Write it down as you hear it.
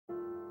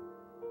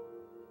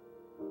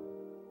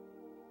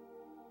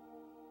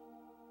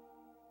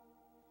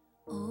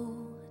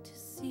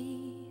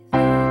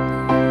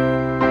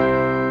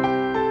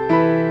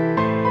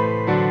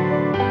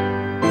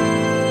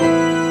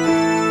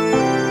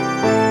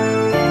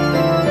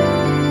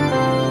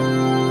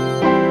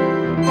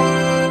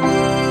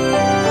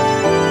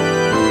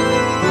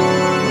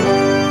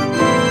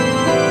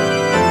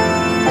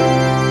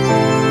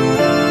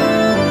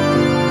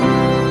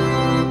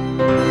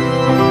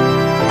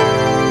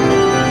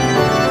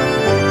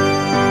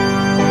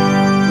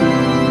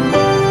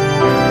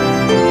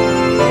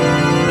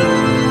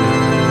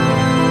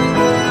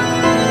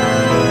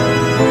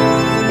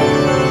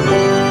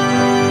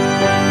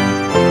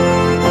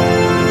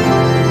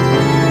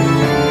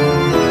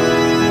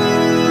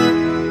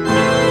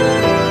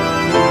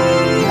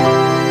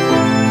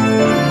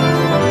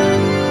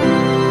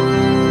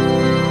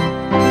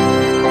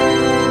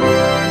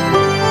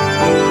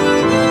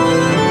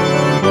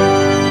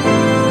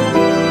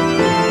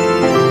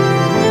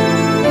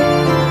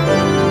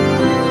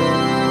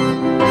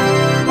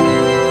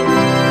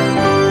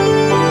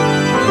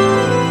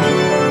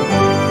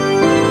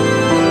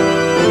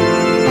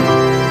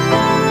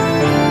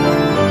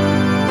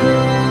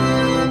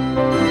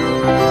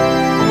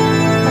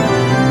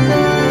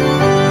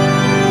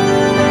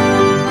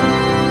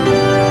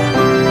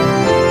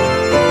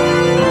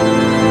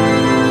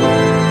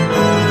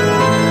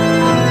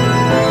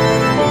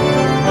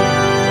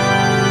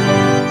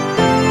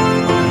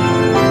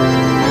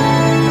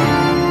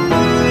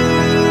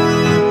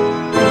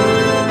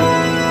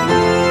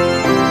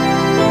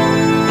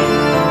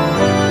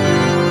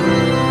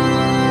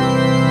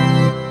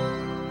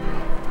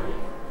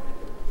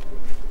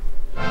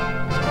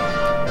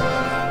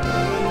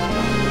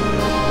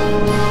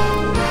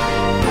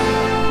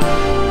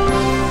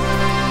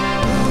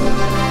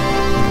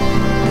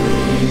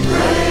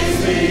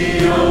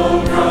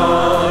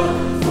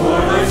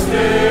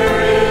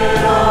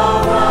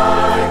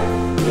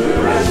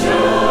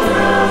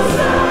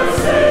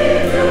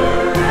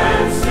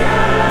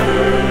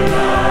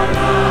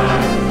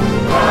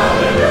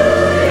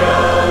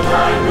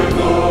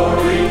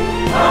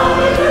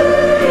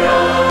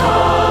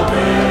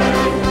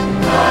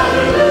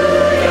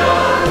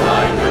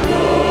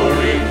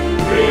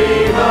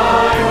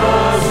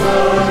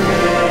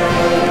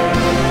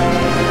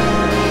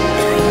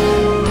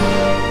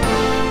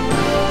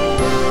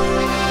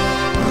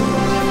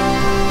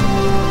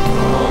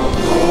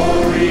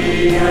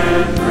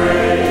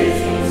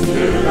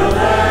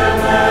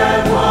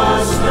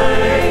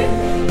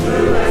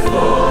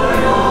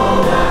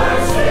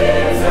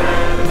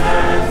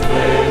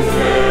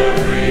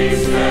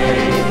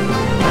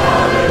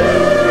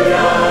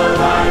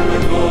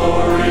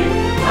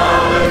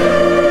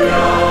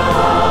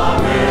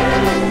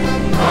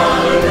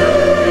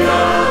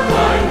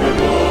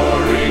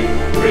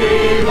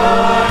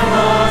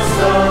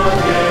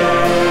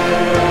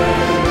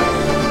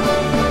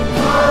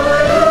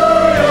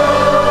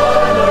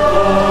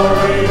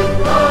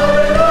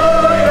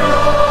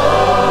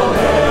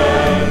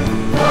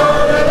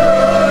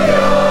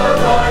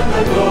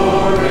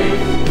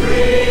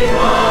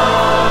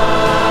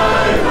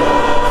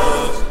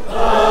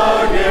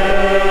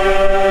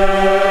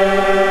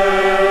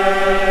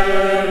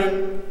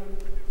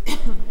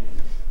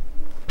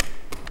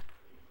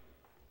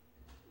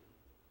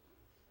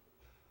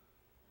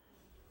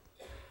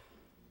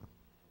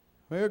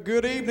Well,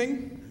 good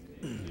evening.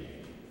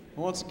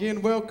 Once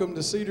again, welcome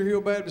to Cedar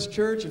Hill Baptist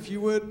Church. If you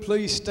would,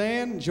 please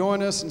stand and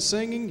join us in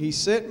singing, He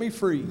Set Me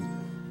Free.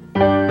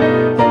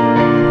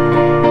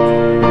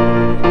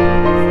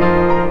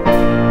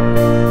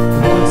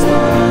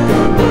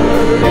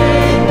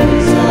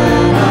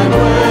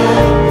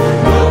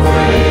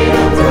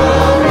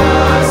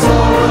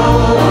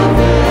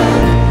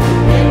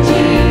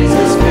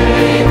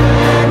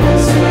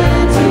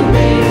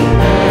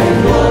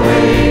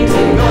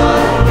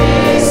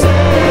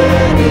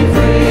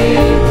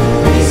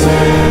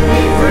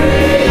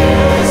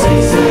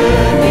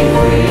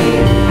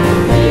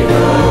 He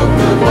broke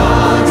the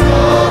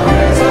bonds.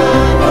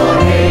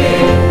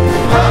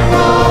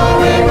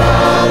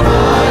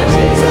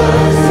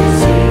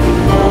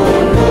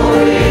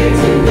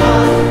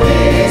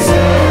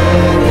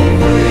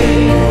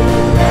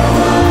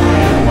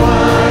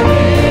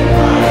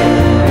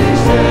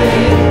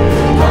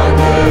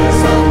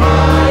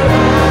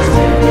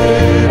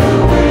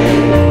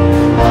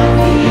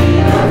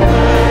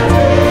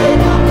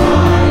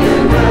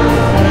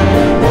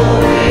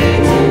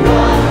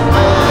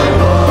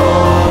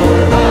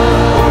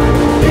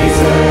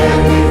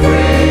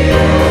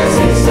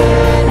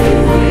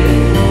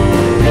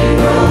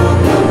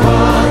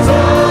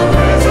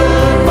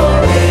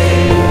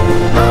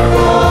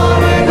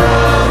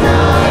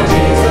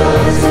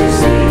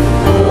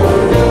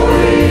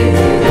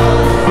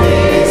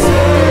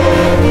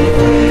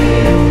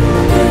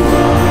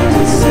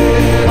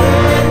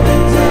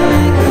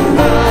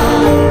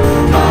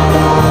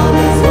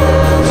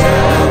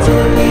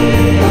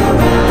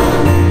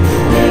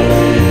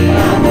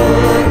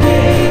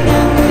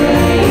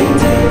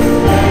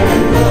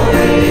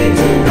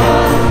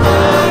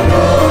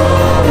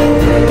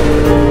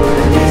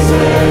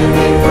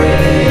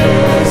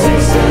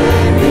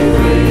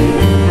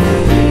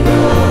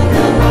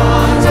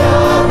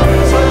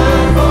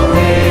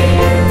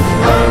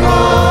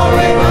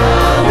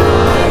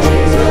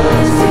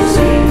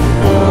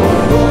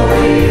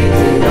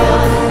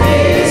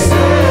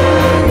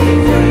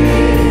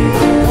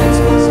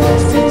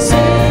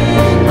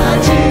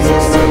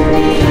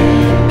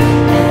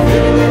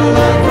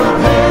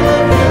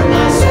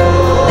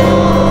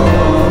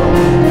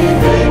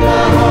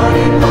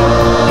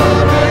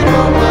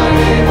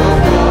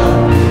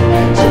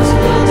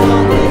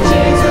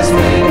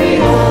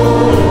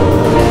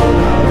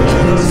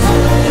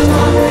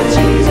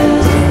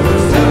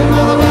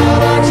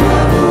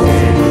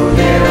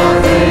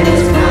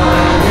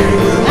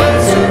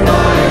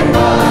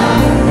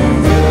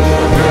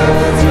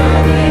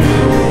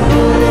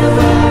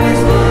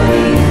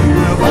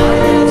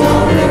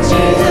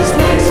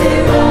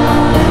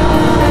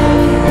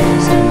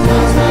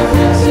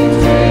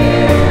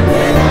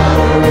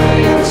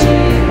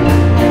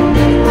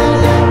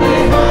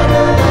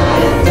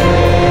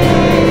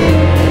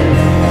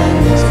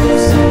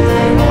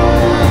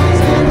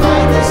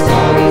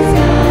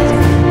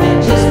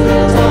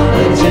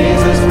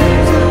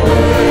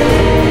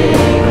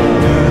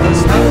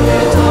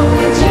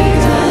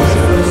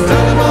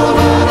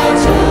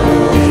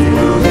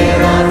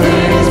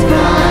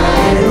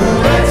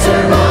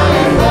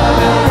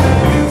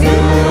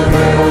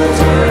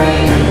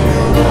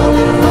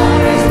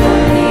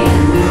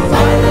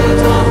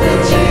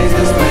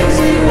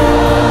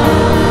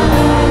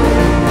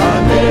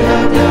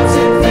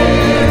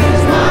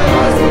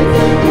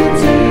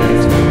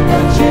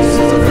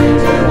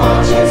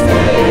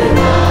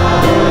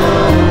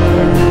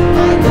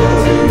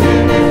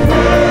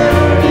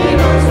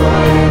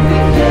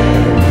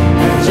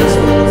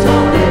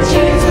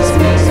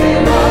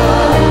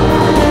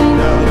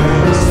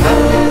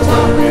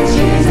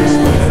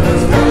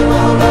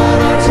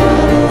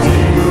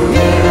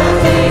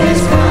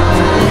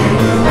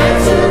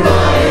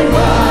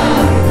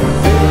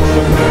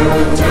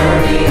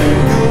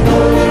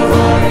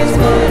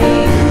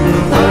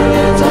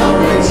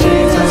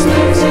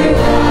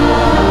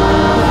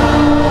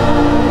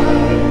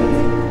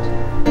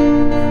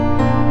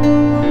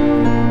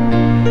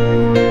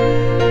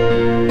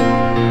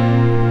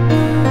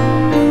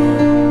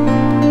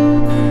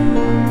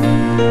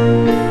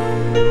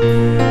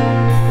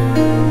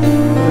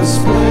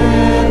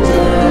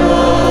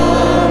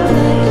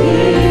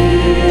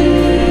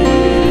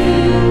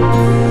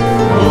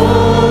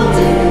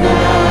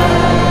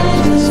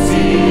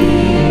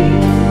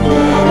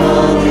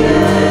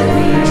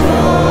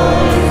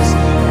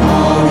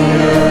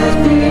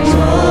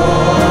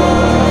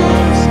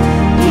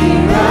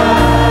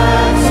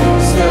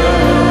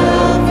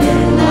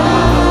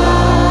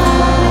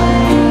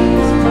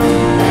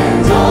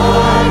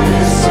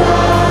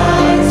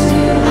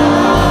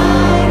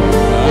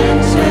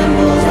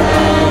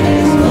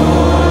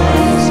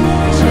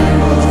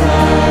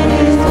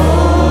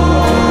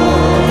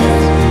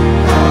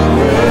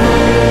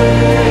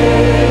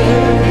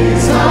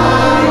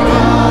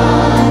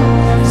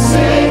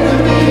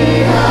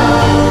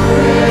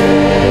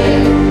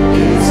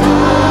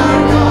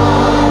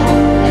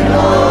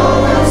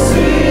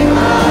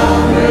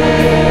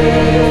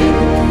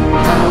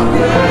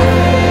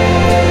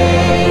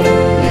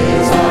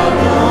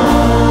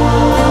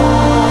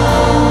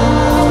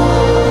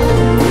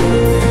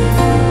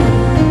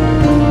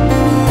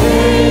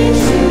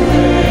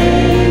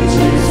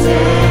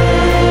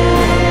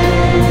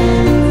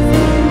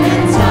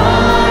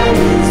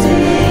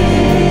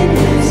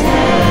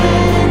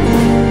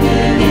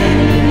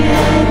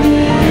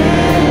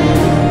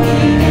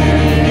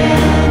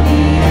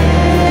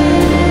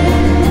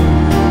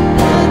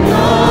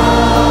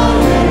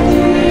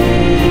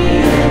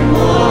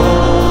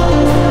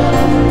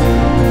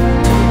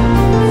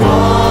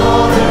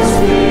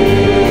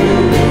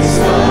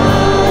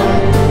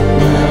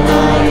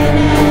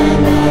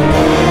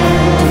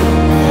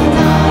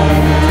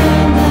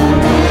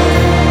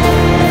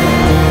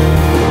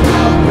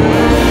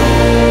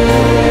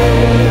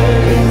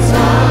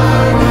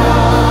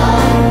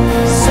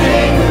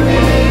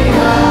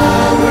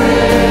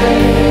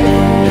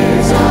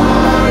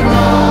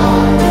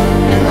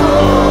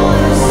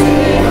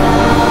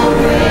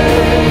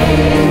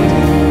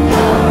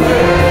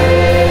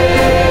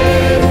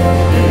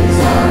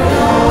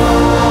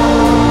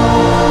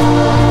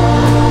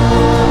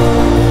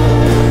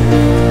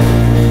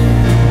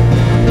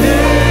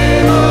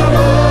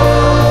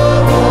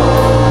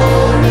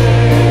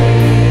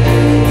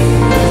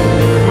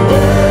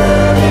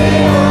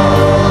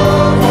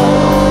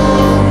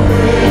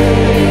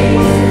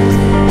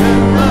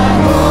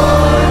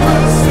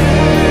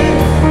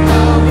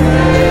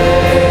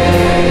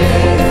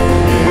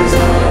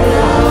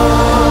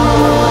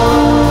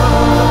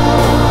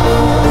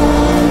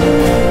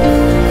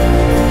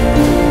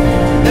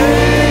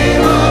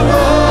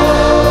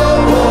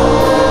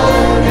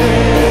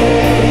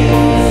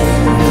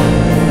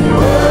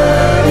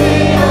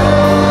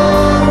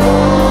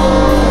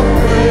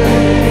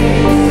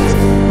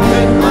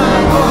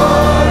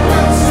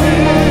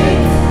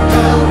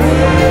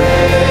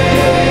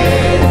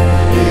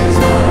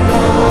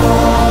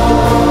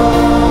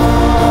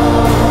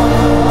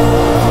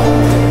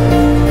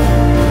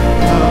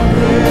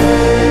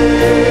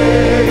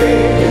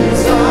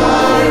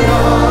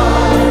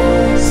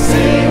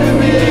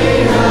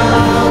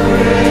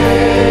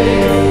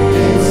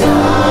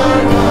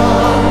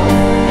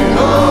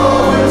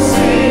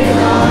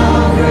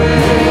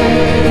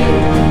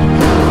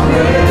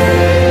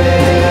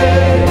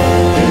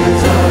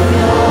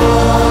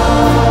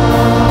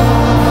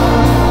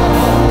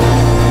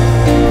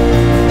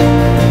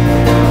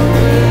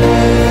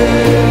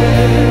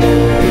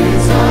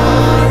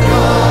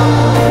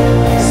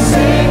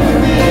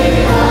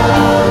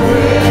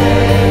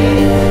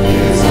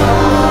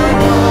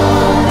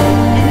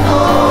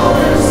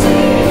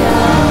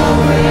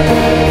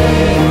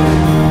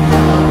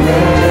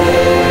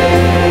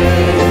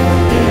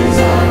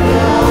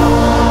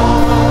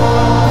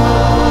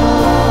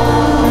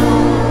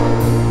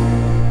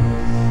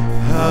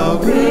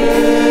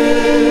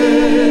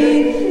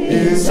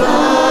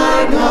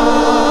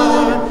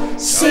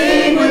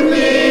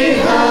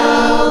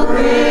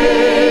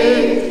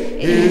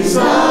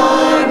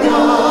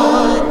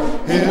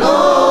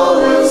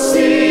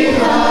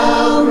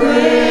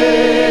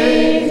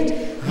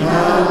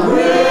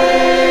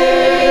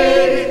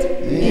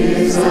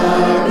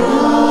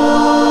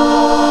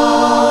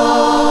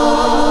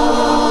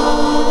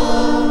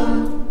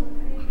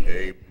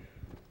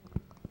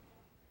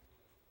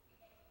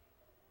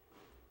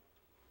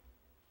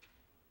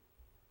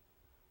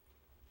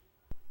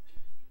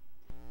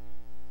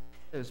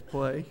 us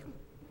pray.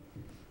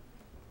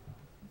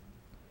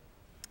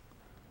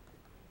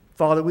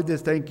 Father, we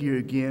just thank you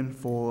again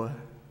for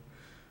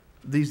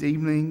these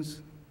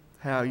evenings,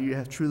 how you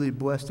have truly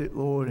blessed it,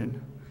 Lord,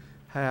 and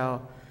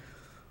how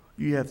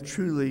you have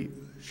truly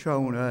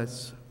shown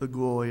us the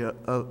glory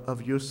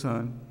of your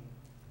Son.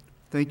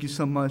 Thank you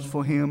so much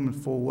for him and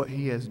for what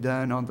he has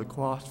done on the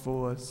cross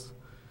for us,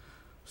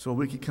 so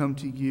we could come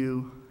to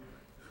you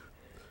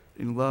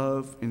in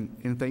love and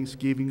in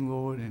thanksgiving,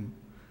 Lord. And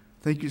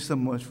thank you so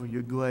much for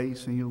your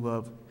grace and your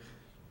love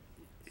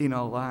in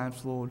our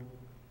lives, Lord.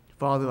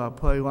 Father, I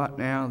pray right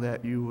now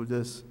that you will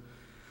just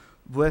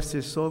bless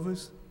this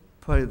service.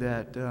 Pray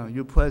that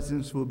your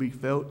presence will be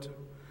felt,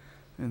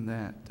 and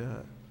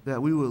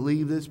that we will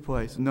leave this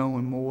place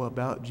knowing more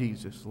about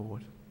Jesus,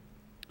 Lord.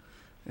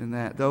 And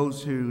that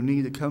those who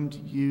need to come to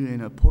you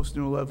in a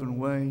personal, loving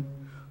way,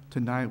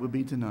 tonight will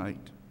be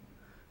tonight.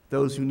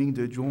 Those who need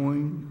to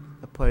join,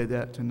 I pray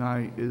that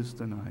tonight is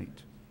the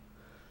night.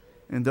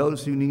 And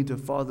those who need to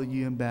follow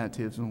you in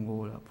baptism,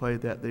 Lord, I pray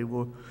that they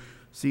will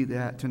see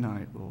that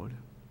tonight, Lord.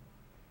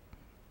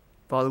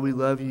 Father, we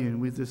love you,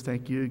 and we just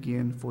thank you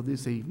again for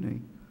this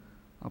evening.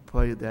 I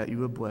pray that you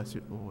will bless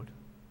it, Lord.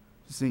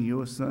 It's in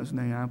your Son's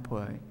name I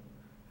pray.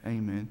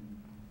 Amen.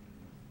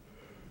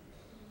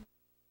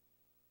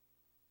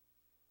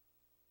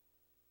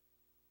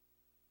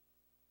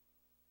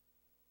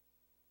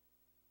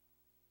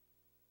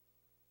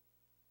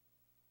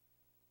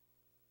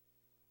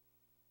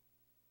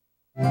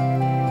 We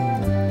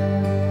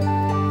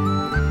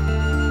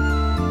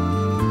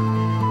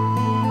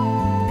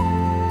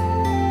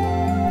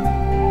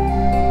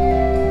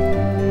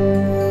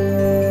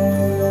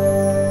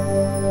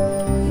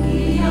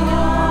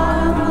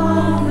are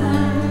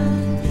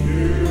Roman,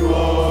 you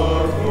are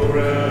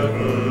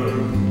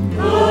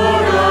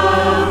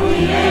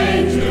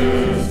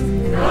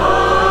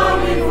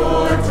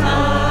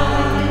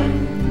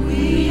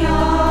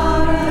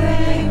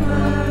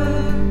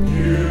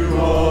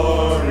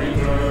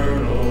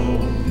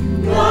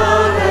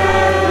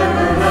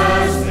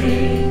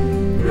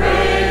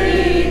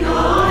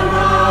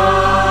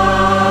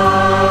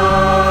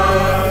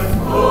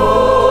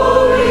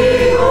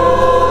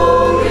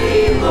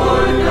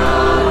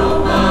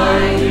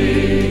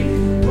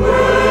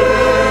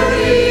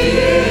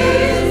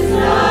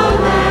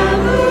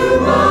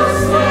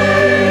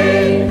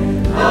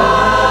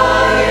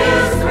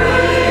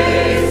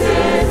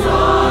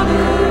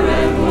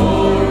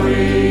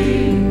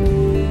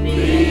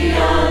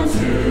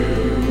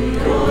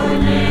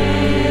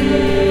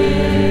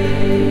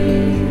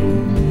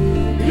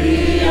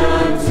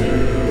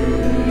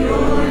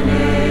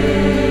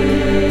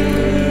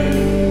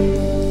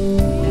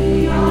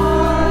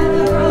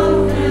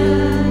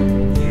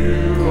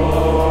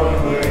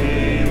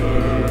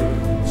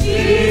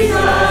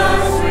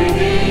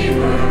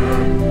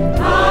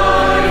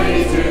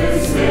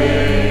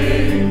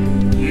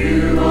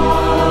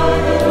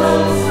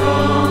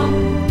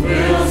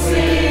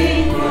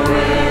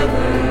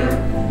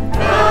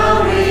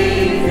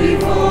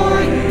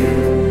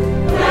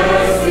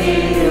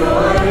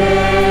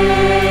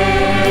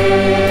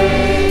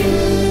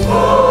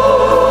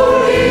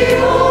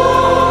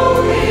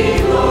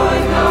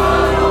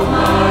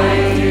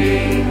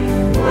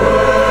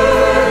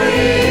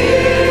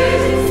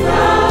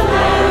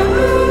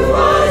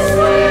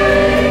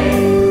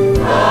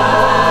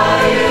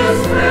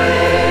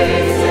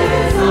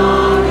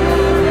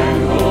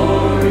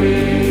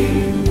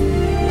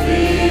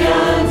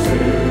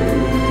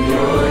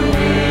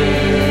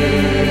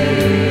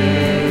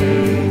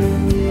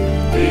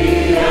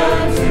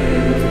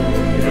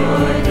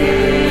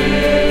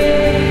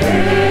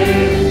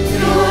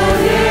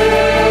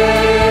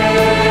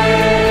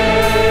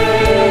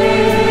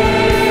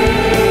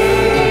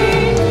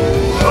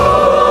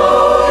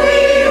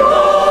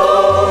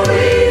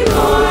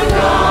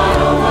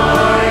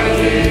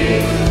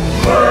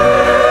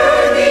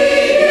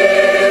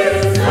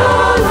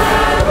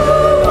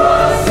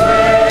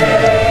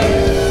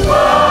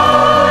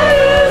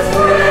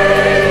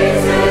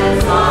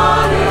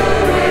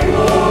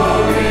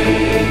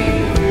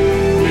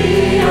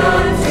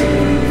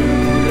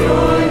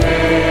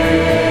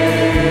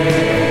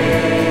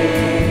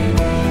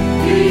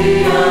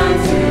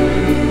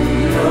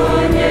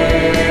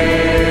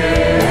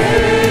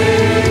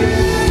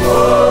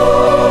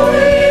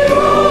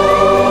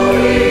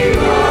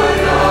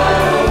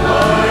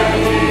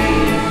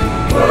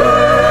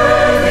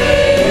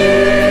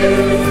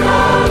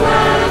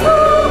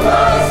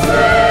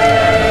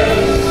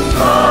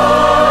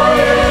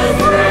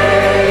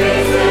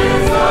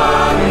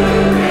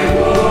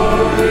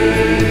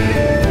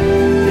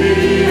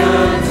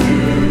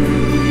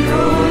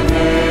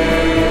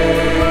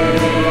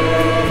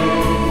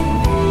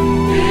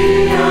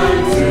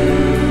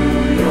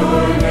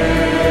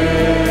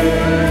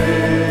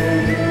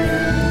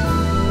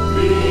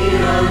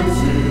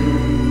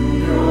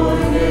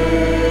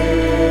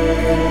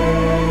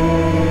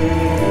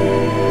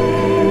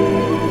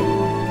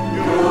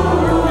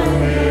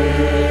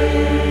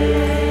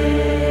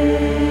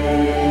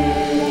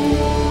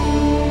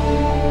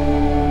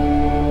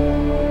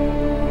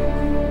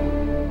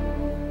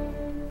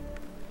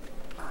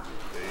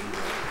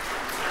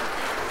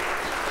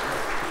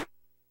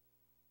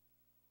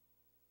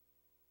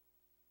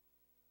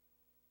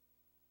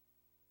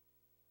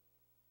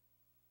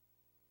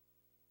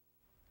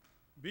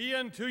Be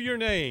unto your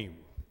name,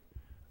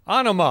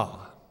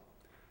 anima.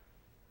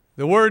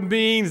 The word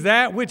means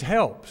that which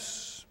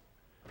helps.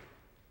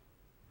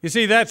 You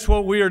see, that's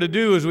what we are to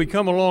do as we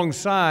come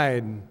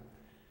alongside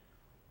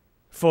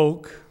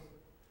folk,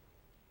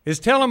 is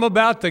tell them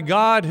about the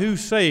God who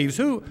saves.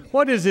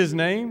 What is his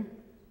name?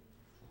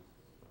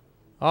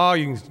 Oh,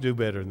 you can do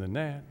better than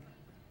that.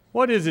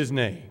 What is his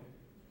name?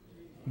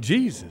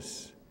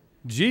 Jesus.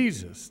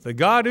 Jesus, the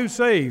God who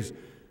saves.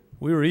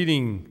 We were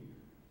eating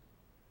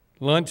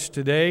lunch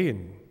today,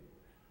 and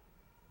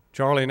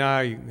Charlie and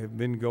I have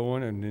been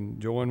going and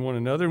enjoying one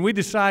another, and we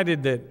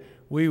decided that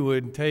we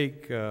would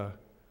take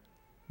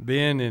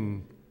Ben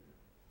and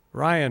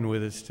Ryan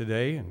with us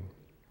today, and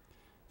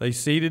they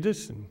seated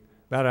us, and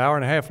about an hour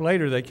and a half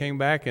later they came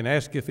back and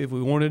asked if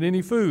we wanted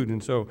any food,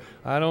 and so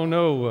I don't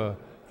know,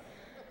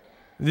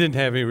 didn't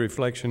have any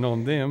reflection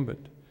on them,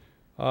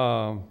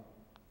 but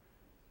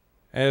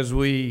as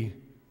we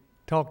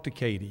talked to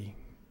Katie,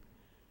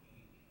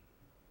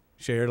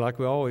 shared like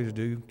we always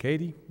do.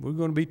 Katie, we're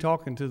going to be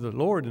talking to the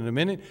Lord in a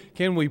minute.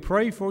 Can we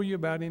pray for you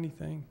about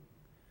anything?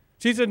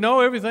 She said,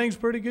 no, everything's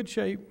pretty good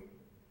shape.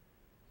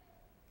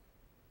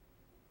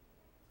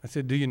 I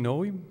said, do you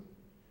know him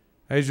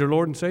as your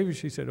Lord and Savior?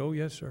 She said, oh,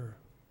 yes, sir.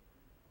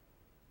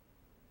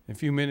 In a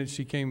few minutes,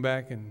 she came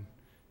back and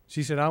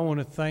she said, I want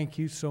to thank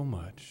you so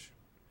much.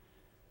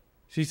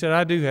 She said,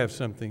 I do have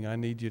something I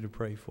need you to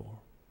pray for.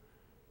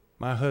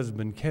 My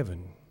husband,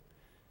 Kevin,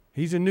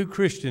 he's a new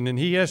Christian, and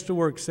he has to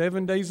work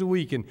 7 days a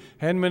week and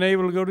hadn't been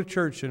able to go to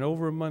church in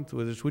over a month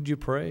with us. Would you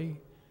pray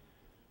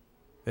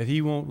that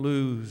he won't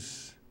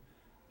lose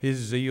his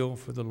zeal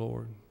for the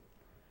Lord?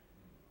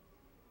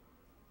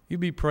 You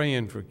be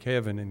praying for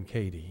Kevin and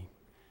Katie.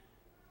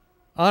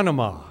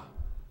 Anima,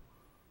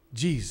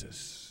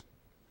 Jesus.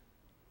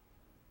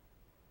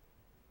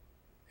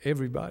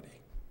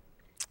 Everybody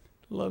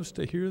loves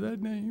to hear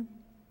that name.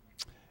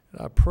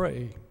 And I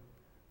pray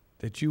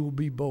that you will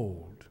be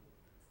bold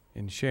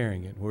in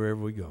sharing it wherever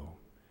we go.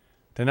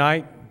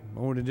 Tonight, I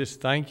want to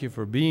just thank you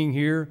for being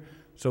here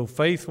so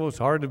faithful. It's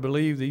hard to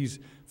believe these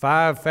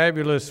 5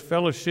 fabulous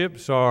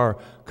fellowships are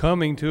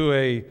coming to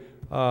a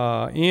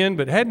end,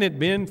 but hadn't it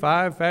been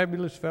 5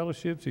 fabulous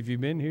fellowships if you've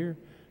been here?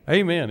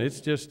 Amen.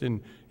 It's just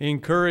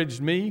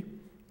encouraged me,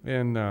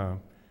 and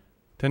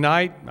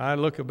tonight I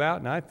look about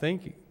and I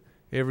think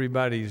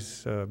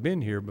everybody's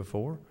been here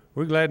before.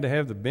 We're glad to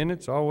have the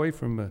Bennetts all the way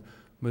from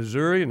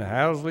Missouri and the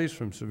Housleys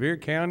from Sevier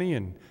County,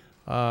 and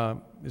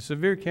is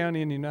Sevier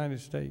County in the United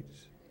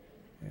States?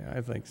 Yeah,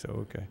 I think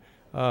so, okay.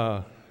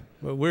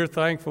 But we're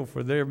thankful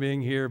for their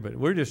being here, but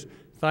we're just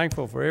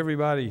thankful for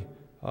everybody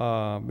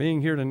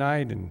being here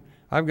tonight. And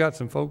I've got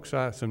some folks,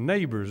 some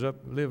neighbors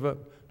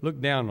look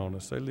down on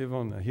us. They live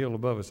on the hill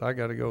above us. I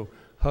got to go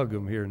hug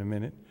them here in a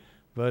minute.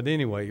 But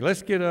anyway,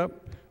 let's get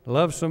up,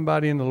 love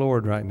somebody in the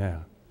Lord right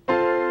now.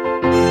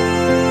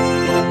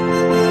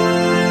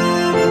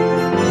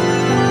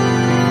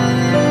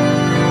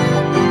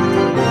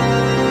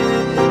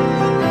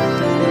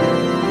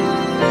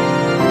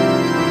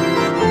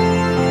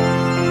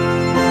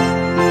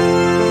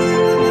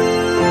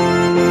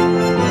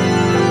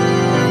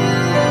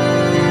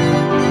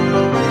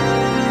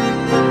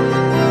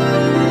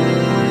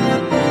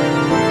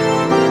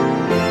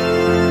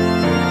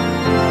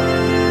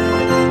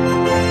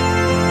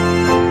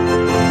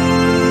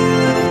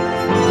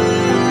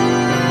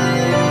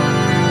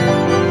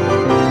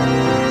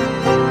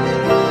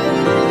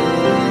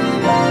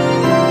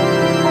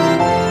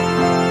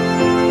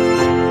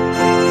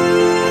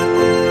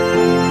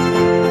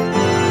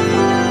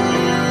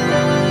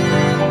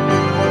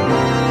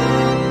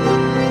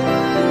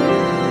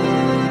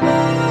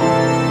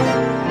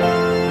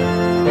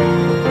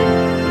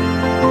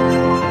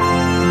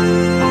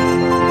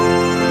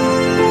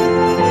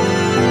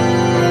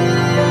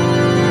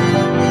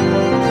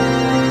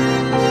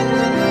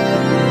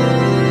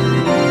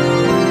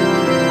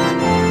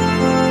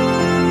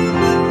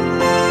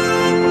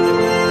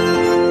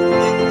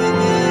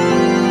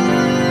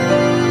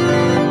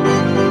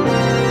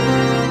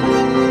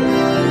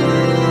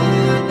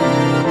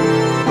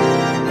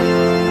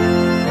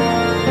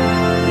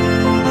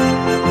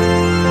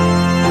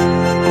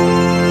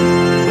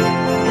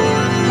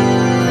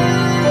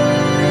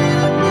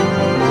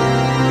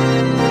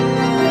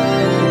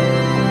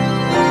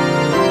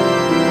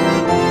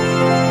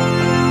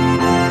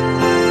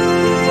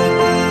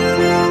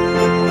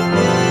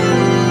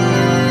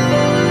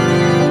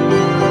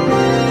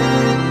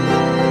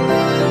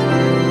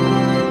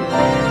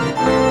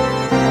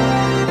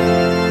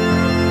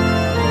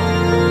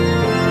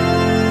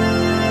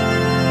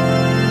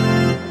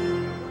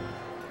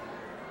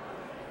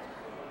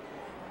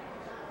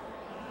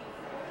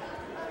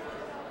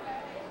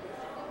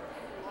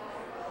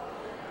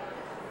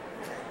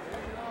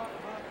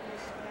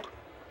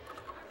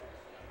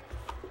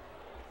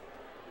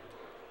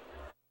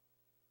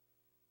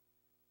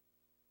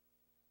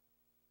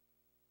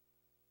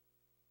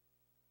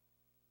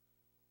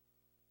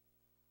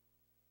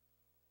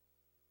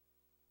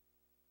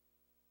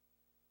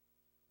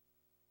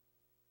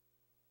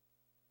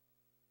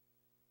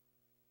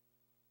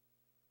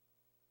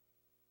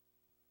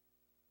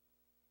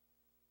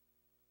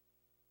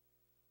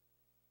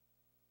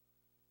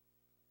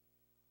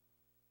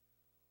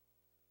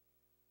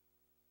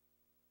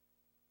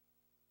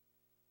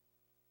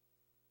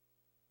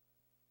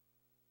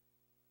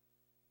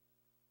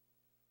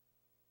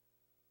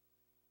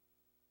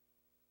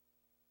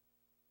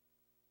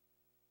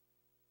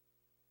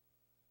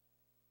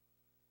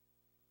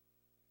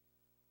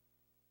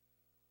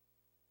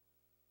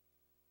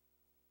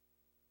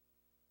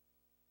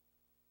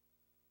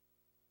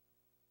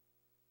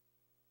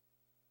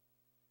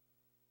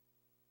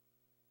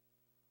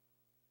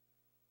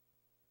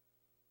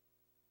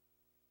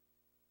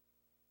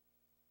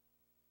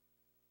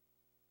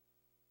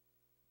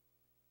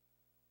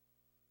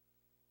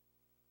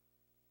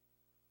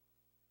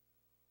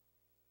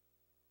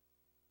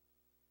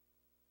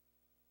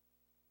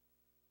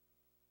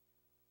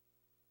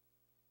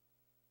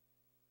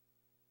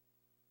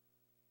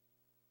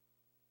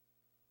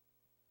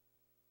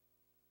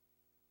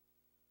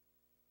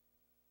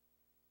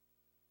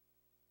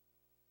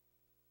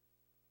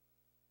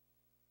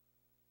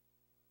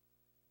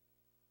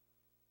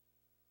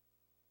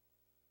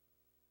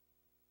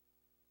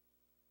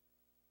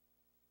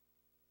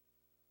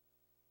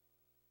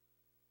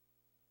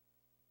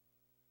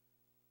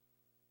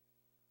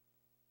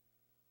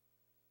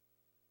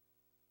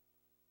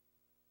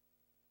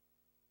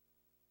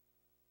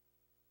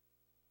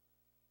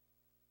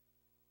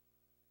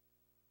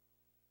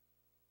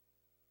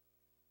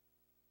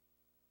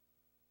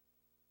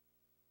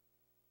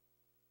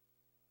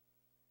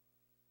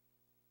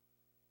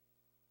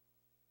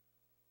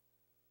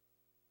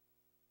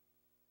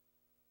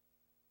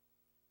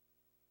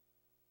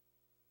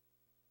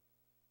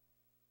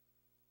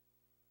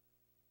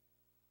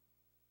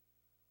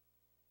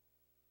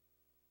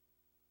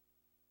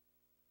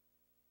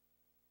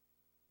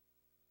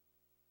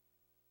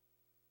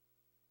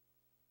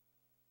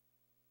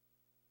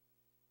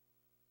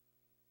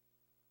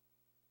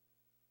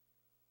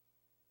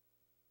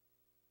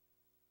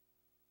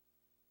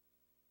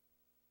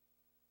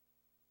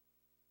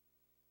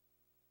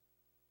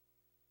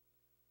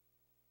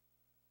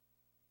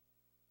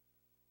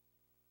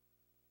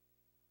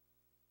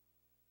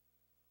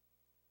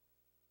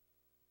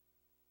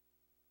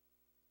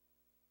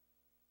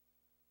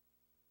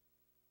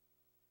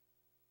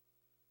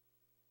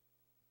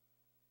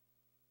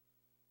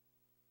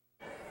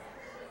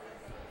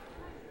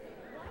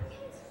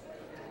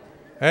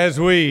 As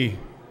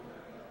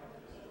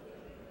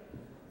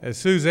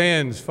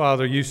Suzanne's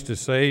father used to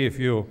say, if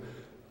you'll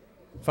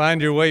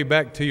find your way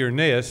back to your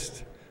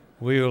nest,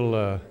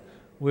 we'll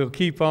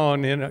keep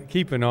on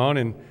keeping on,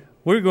 and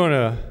we're going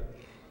to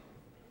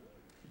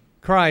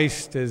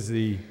Christ, as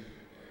the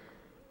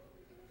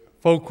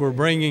folk were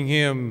bringing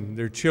him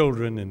their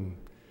children and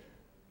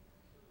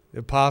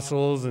the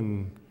apostles,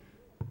 and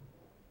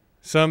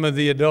some of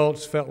the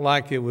adults felt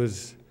like it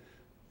was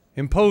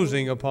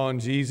imposing upon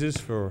Jesus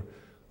for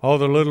all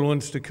the little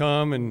ones to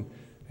come,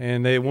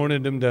 and they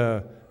wanted them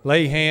to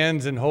lay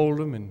hands and hold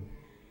them. And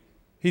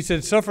he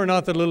said, "Suffer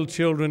not the little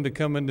children to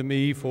come unto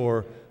me,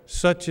 for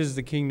such is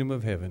the kingdom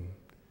of heaven."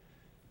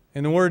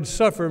 And the word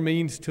suffer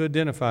means to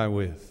identify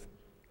with.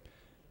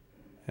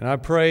 And I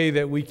pray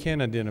that we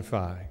can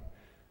identify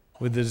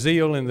with the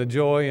zeal and the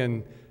joy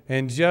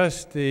and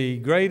just the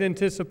great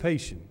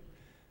anticipation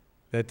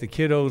that the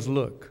kiddos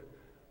look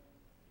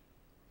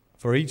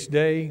for each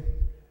day,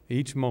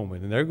 each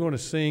moment. And they're going to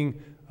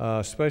sing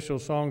a special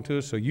song to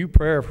us, so you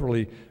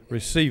prayerfully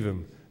receive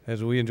them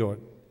as we enjoy it.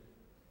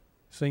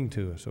 Sing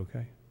to us,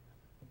 okay?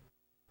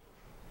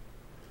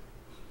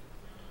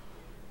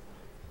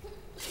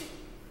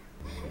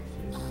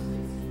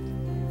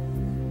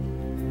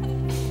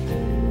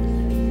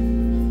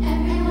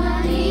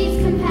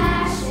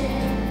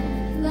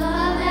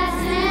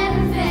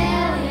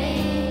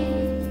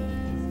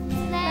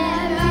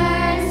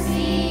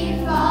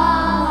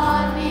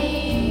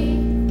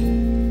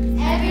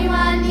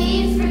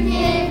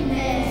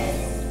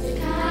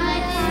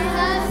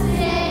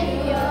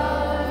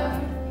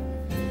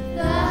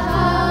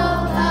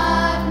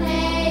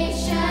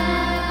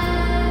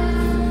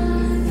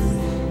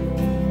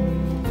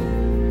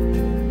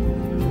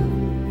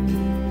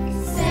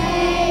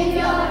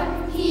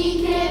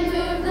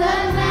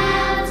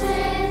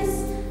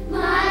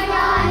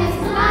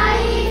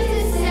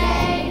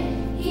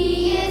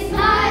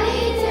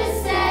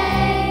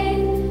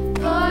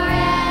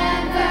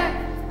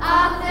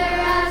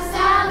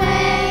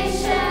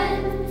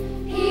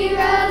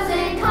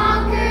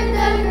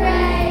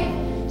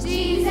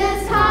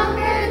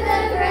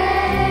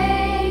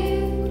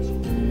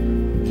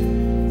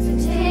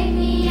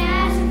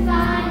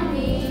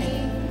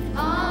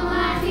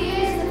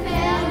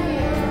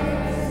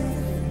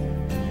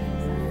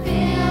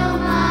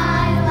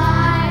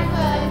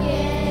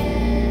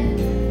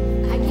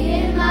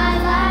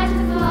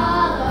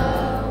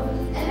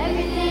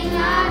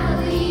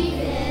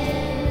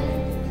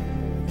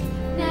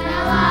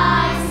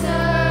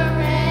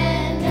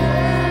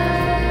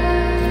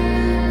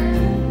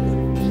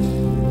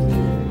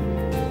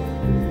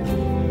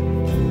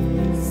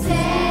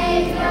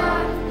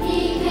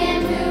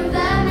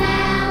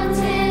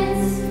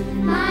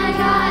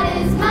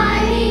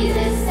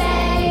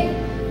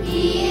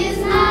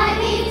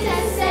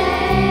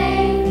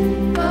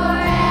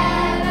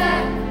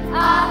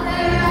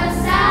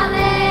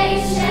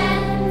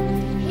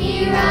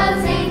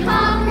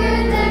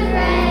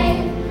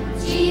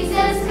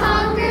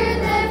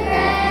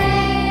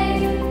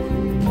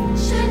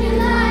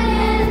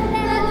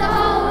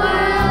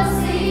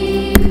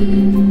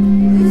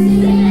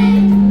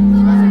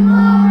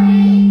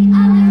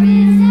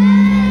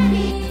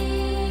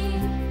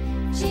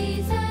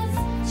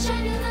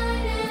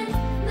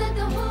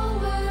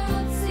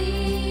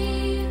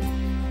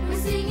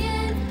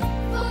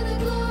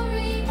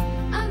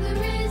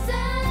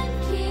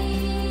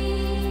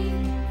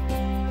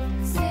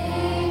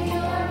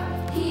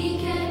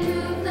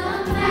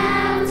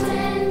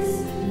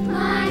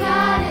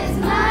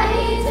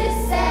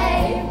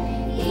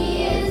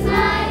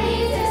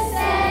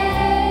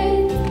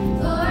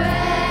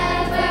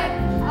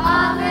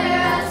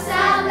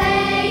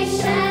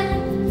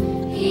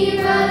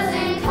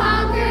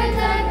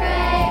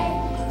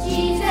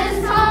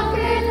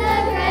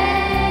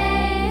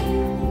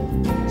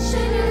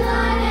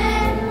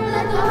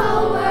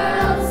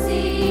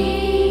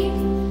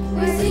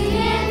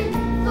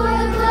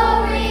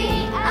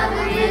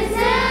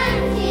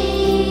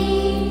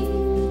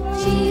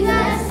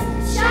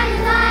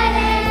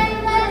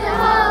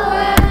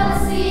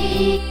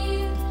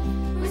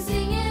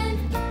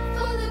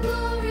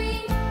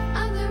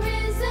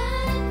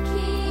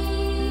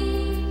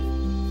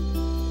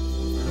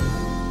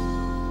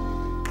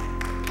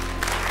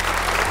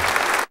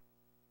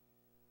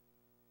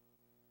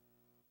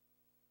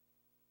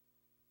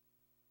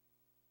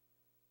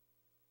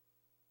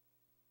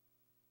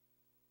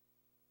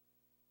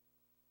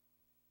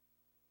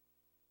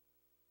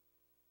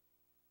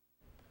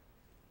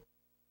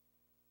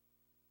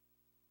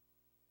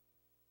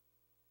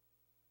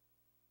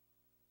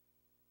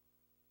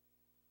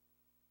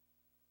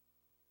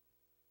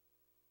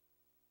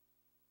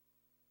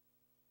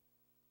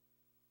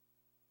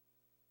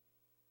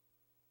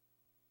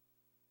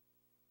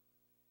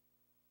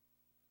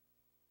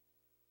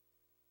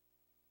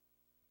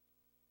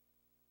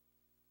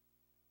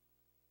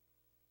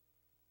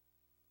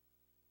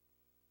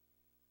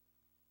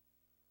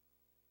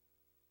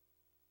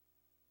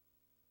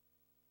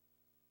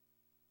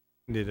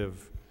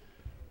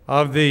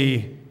 Of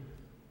the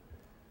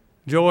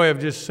joy of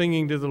just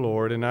singing to the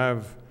Lord, and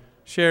I've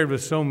shared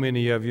with so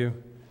many of you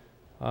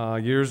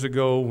years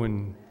ago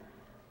when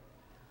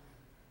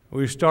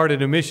we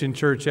started a mission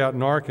church out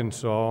in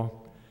Arkansas.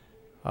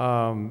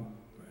 I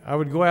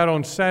would go out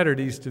on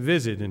Saturdays to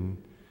visit,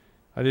 and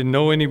I didn't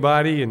know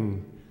anybody,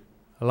 and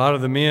a lot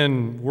of the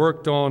men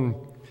worked on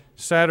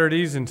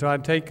Saturdays, and so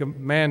I'd take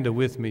Amanda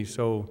with me,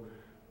 so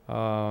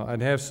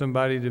I'd have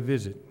somebody to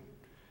visit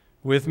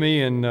with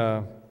me,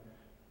 and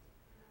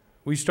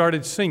we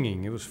started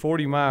singing. It was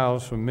 40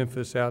 miles from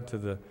Memphis out to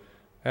the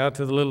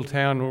little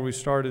town where we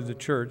started the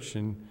church,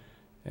 and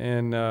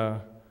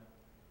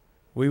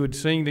we would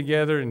sing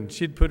together, and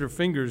she'd put her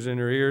fingers in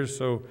her ears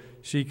so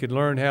she could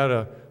learn how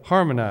to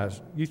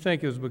harmonize. You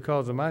think it was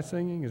because of my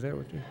singing? Is that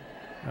what you?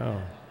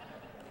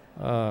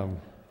 Oh.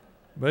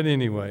 But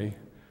anyway,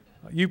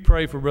 you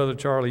pray for Brother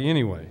Charlie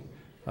anyway.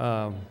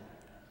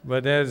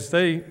 But now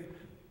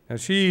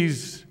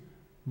she's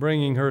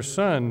bringing her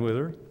son with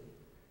her,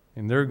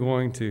 and they're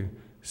going to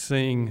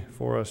sing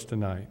for us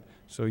tonight.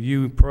 So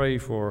you pray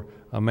for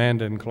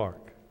Amanda and Clark.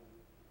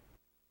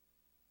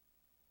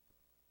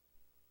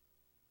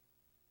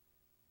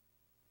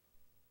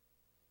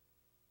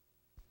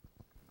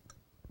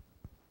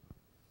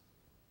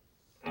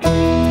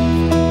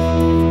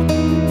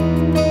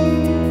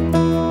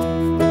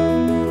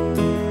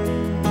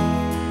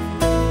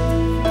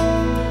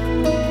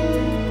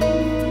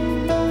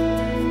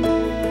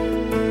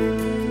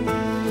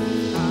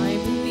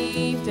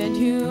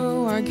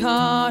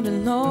 God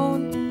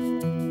alone,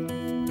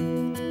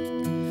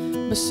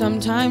 but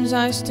sometimes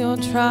I still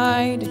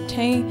try to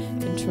take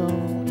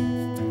control.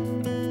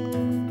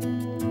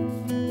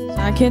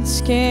 I get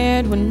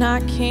scared when I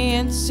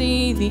can't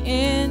see the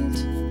end,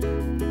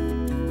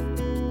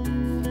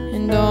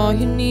 and all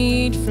you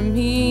need from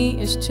me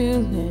is to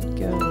let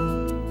go.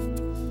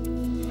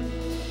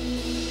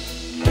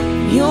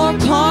 You're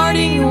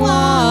parting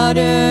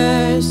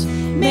waters,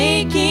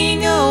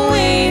 making a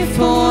way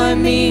for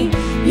me.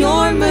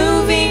 You're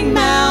moving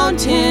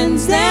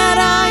mountains that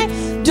I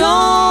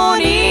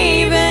don't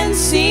even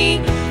see.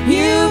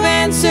 You've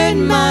answered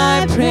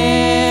my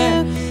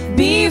prayer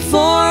before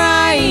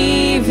I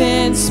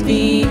even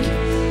speak.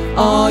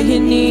 All you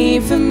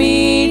need for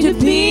me to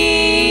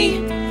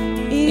be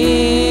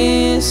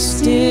is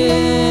still.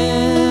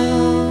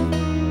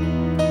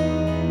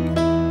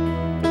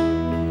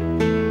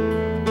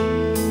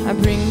 I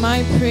bring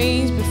my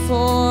praise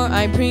before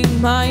I bring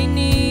my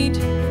need,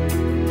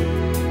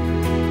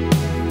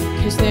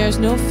 'cause there's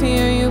no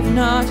fear you've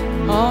not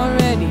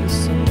already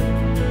seen.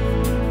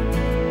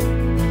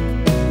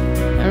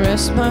 I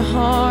rest my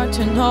heart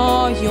on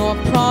all your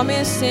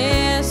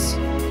promises,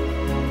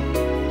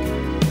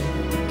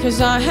 'cause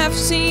I have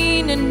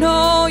seen and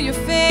know your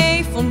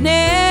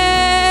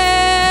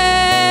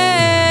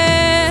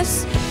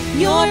faithfulness.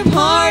 You're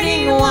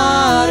parting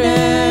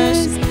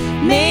waters,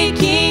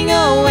 making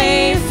a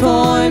way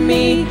for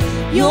me.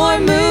 You're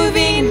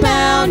moving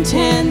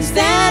mountains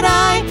that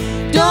I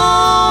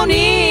don't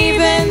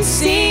even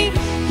see.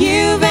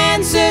 You've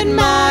answered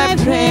my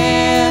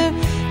prayer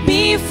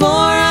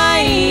before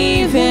I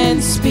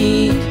even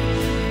speak.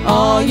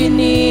 All you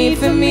need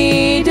for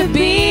me to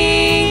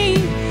be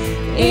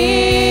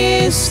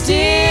is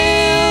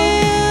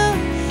still,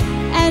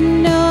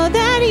 and know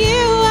that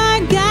you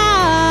are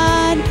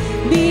God.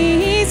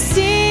 Be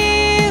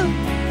still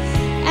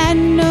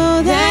and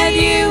know that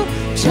you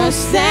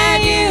trust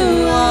that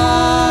you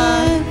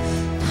are.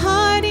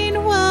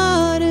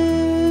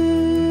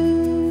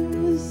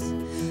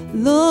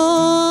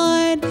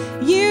 Lord,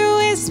 you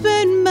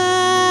whispered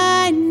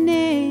my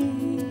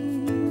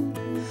name.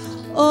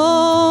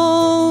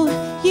 Oh,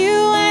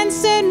 you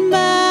answered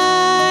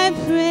my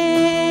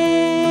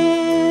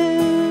prayer.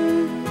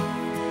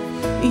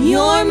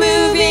 You're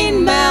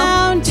moving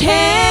mountains.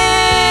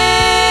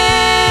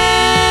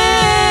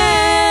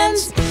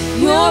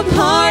 You're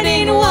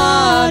parting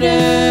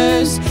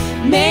waters,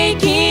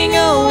 making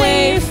a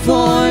way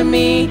for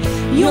me.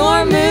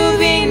 You're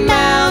moving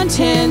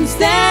mountains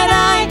that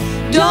I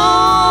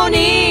don't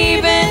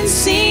even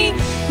see.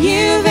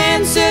 You've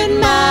answered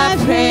my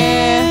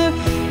prayer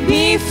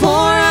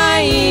before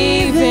I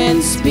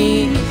even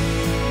speak.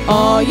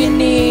 All you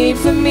need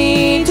for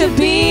me to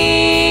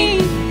be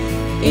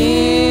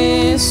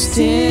is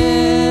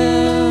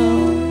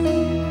still.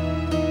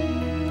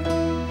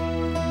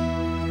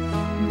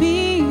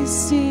 Be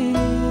still.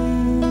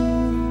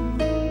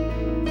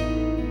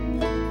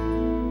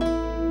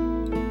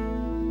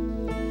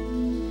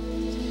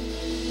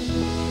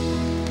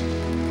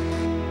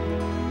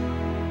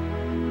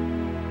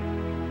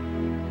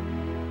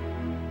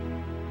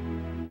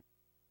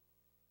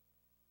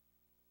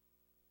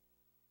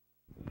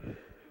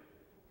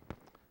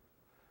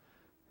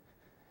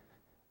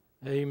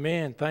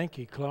 Amen. Thank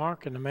you,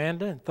 Clark and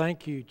Amanda, and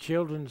thank you,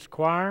 Children's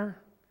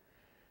Choir.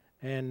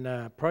 And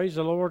praise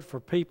the Lord for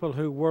people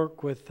who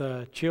work with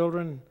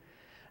children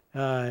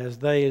as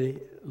they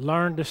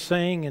learn to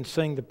sing and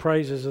sing the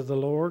praises of the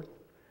Lord.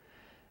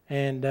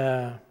 And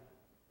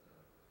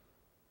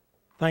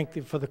thank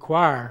you for the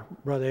choir,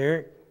 Brother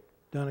Eric.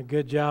 Done a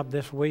good job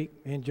this week.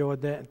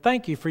 Enjoyed that. And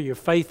thank you for your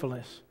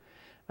faithfulness.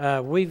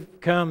 We've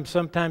come,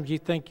 sometimes you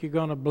think you're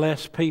going to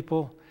bless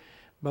people,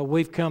 but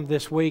we've come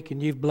this week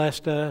and you've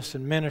blessed us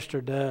and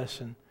ministered to us,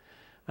 and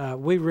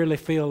we really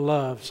feel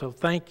loved. So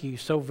thank you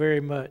so very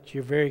much.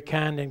 You're very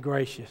kind and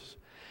gracious.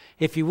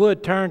 If you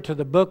would, turn to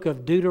the book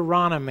of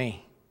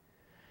Deuteronomy.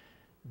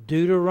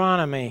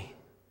 Deuteronomy.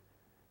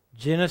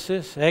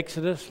 Genesis,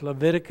 Exodus,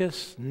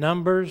 Leviticus,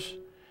 Numbers,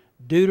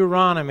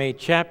 Deuteronomy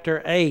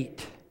chapter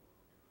 8.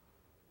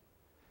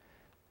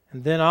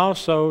 And then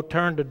also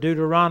turn to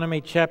Deuteronomy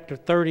chapter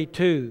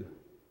 32.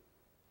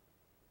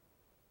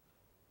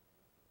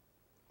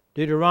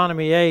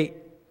 Deuteronomy 8,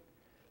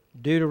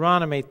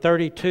 Deuteronomy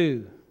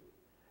 32,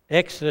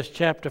 Exodus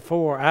chapter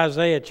 4,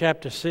 Isaiah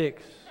chapter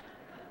 6,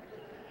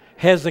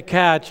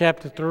 Hezekiah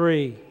chapter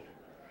 3,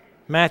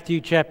 Matthew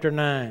chapter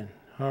 9.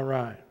 All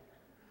right.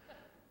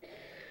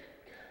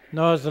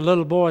 No, as the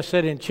little boy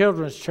said in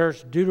children's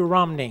church,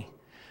 Deuteronomy.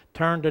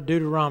 Turn to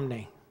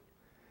Deuteronomy.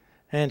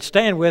 And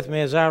stand with me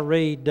as I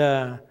read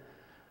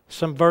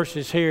some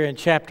verses here in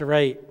chapter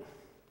 8.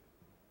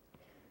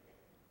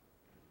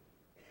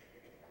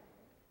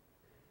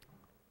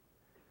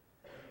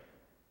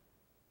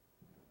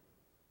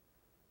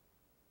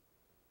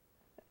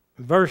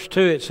 Verse 2,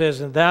 it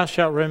says, "And thou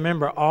shalt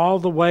remember all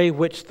the way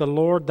which the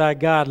Lord thy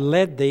God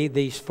led thee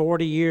these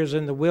 40 years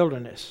in the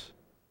wilderness.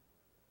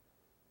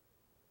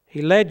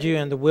 He led you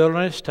in the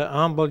wilderness to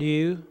humble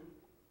you,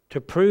 to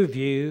prove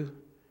you,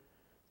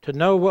 to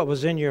know what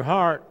was in your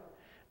heart,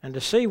 and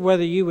to see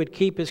whether you would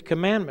keep His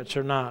commandments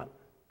or not.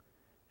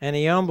 And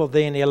He humbled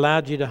thee, and He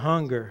allowed you to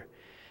hunger,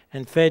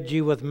 and fed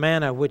you with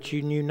manna which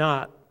you knew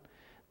not,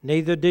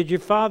 neither did your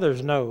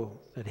fathers know,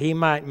 that He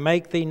might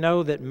make thee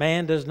know that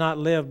man does not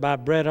live by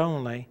bread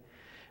only,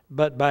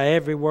 but by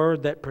every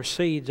word that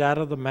proceeds out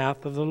of the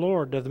mouth of the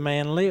Lord doth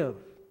man live.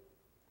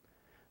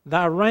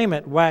 Thy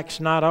raiment waxed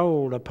not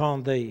old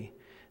upon thee,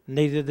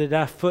 neither did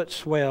thy foot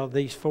swell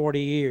these 40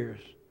 years.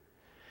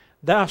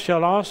 Thou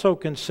shalt also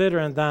consider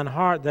in thine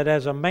heart that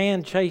as a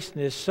man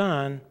chasteneth his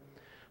son,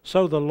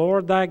 so the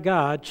Lord thy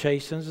God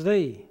chastens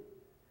thee.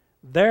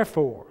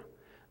 Therefore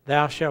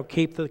thou shalt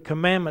keep the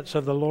commandments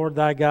of the Lord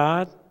thy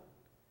God,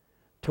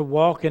 to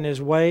walk in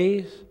His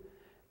ways,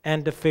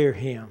 and to fear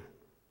Him."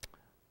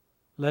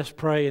 Let's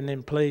pray, and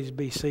then please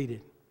be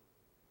seated.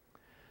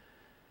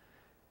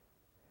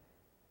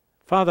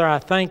 Father, I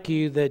thank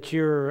You that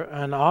You're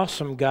an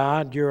awesome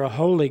God, You're a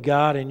holy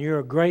God, and You're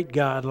a great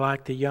God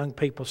like the young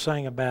people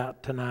sang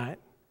about tonight.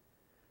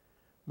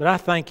 But I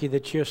thank You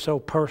that You're so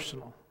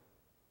personal.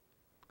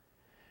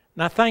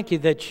 And I thank You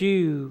that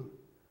You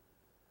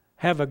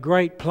have a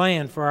great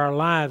plan for our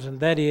lives, and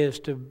that is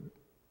to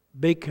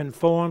be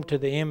conformed to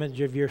the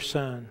image of Your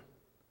Son.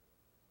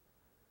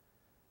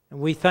 And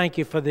we thank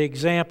You for the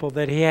example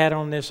that He had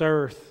on this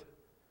earth.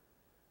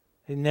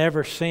 He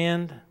never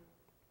sinned.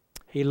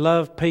 He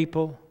loved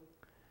people.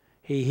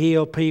 He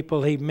healed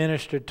people. He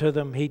ministered to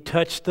them. He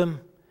touched them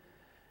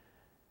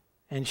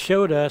and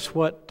showed us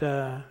what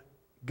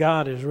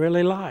God is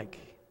really like.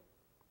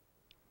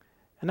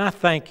 And I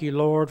thank You,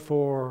 Lord,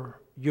 for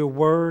Your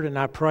word, and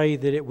I pray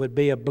that it would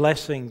be a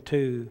blessing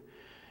to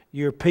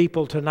Your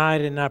people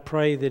tonight, and I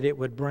pray that it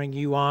would bring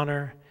You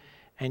honor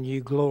and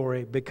You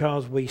glory,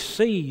 because we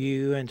see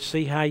You and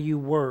see how You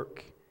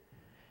work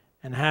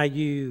and how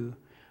You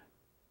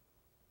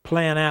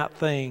plan out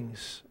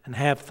things and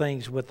have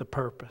things with a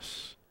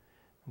purpose.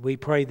 We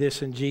pray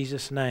this in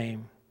Jesus'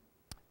 name.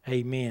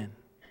 Amen.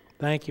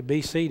 Thank you.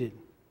 Be seated.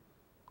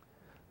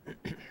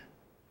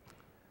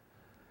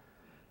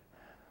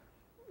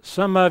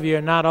 Some of you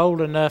are not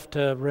old enough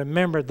to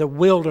remember the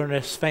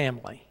Wilderness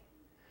Family,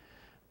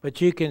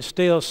 but you can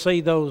still see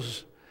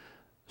those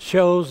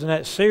shows and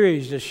that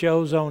series of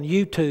shows on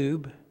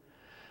YouTube.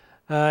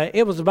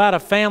 It was about a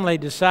family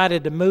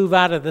decided to move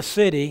out of the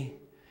city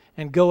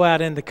and go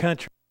out in the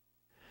country.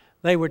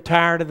 They were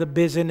tired of the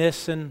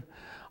busyness and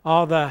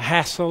all the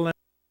hassle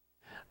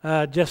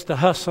and just the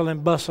hustle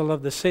and bustle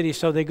of the city.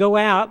 So they go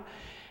out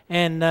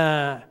and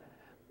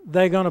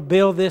they're going to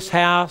build this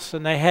house,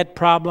 and they had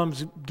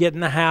problems getting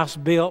the house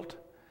built.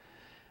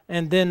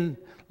 And then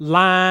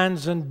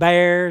lions and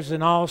bears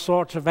and all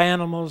sorts of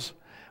animals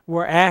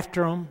were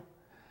after them.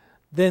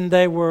 Then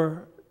they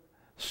were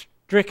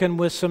stricken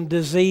with some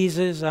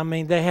diseases. I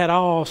mean, they had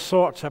all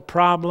sorts of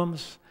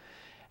problems.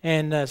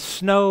 And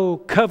snow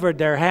covered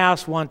their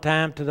house one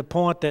time to the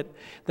point that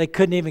they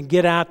couldn't even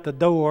get out the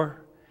door.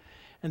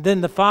 And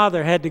then the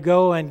father had to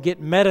go and get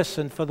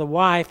medicine for the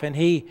wife, and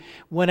he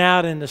went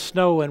out in the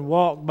snow and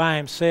walked by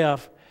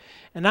himself.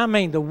 And I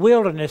mean, the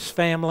Wilderness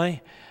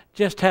Family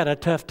just had a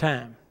tough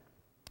time.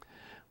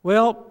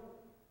 Well,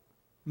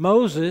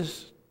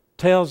 Moses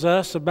tells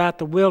us about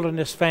the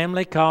Wilderness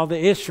Family called the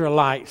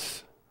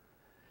Israelites.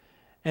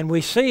 And we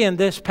see in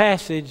this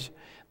passage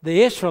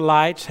the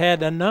Israelites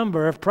had a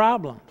number of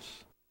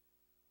problems.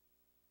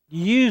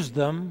 Used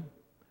them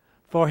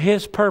for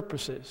His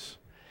purposes.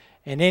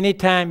 And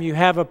anytime you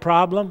have a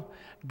problem,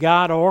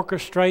 God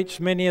orchestrates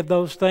many of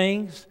those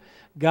things.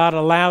 God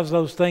allows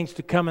those things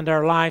to come into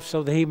our life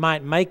so that He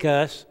might make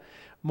us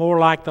more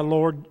like the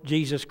Lord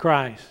Jesus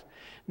Christ.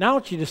 Now I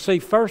want you to see,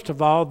 first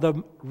of all,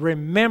 the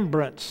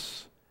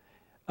remembrance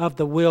of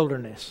the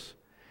wilderness.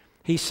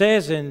 He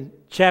says in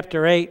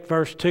chapter 8,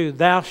 verse 2,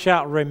 "Thou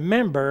shalt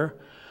remember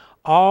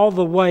all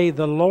the way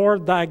the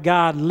Lord thy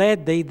God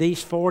led thee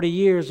these 40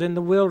 years in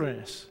the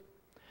wilderness."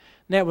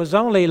 Now it was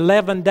only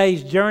 11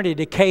 days' journey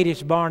to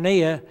Kadesh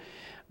Barnea,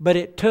 but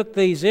it took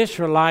these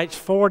Israelites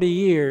 40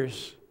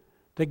 years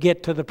to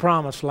get to the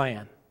promised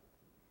land.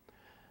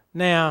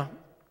 Now,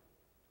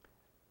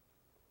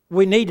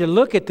 we need to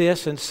look at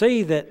this and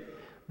see that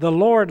the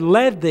Lord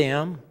led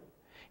them.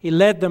 He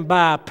led them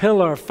by a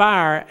pillar of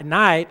fire at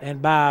night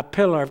and by a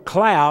pillar of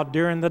cloud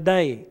during the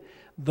day.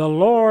 The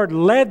Lord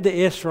led the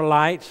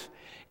Israelites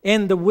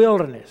in the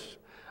wilderness.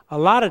 A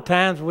lot of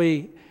times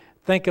we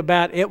think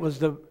about it was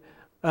the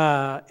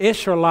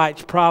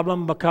Israelites'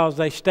 problem because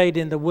they stayed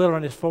in the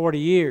wilderness 40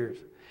 years.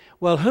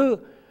 Well,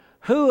 who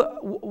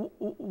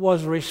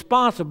was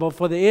responsible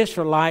for the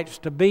Israelites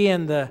to be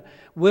in the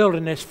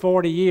wilderness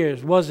 40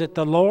 years? Was it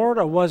the Lord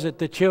or was it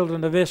the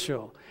children of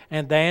Israel?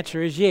 And the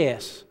answer is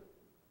yes.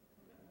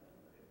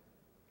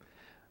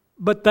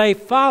 But they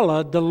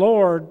followed the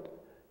Lord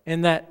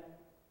in that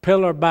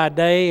pillar by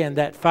day and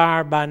that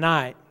fire by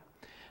night.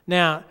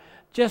 Now,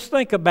 just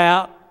think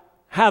about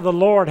how the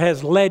Lord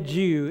has led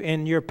you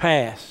in your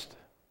past.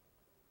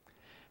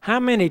 How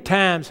many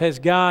times has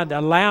God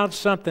allowed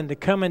something to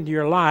come into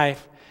your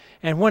life,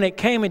 and when it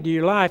came into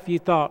your life, you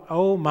thought,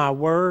 "Oh, my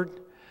word,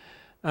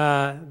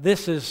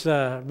 this is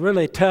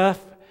really tough,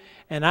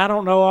 and I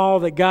don't know all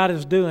that God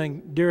is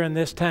doing during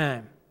this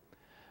time."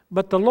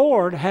 But the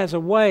Lord has a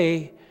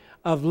way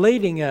of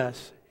leading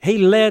us. He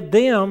led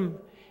them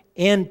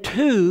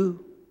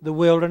into the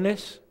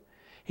wilderness.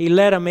 He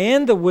led them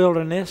in the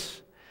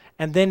wilderness,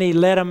 and then He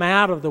led them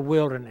out of the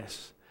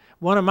wilderness.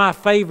 One of my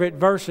favorite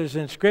verses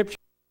in Scripture,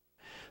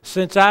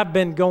 since I've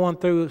been going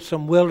through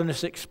some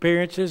wilderness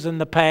experiences in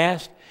the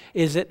past,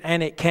 is it,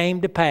 "And it came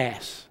to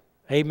pass."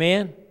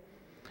 Amen?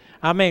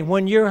 I mean,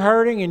 when you're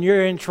hurting and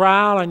you're in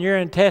trial and you're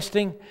in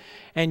testing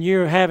and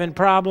you're having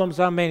problems,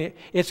 I mean,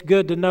 it's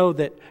good to know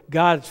that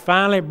God's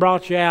finally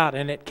brought you out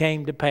and it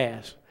came to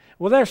pass.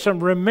 Well, there's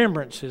some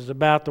remembrances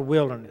about the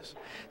wilderness.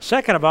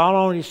 Second of all,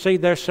 I want you to see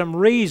there's some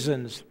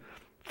reasons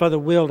for the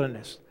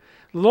wilderness.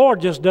 The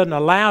Lord just doesn't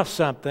allow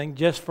something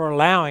just for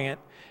allowing it,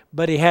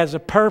 but He has a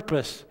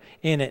purpose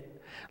in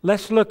it.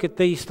 Let's look at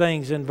these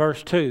things in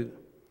verse 2.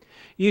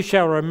 "You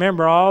shall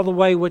remember all the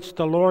way which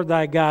the Lord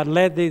thy God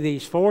led thee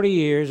these 40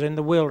 years in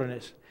the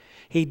wilderness.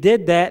 He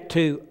did that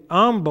to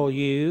humble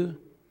you,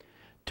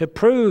 to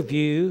prove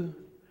you,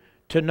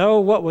 to know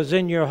what was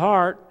in your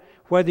heart,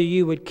 whether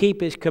you would keep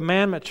His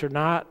commandments or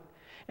not.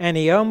 And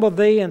He humbled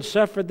thee and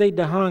suffered thee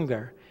to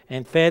hunger,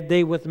 and fed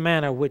thee with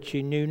manna which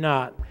you knew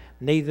not,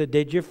 neither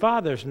did your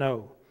fathers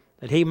know,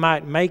 that He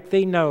might make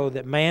thee know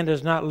that man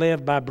does not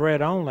live by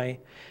bread only,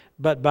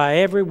 but by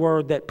every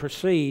word that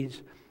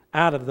proceeds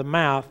out of the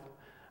mouth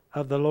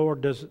of the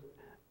Lord does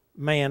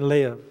man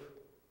live."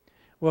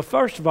 Well,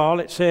 first of all,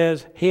 it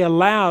says He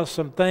allows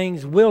some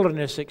things,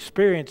 wilderness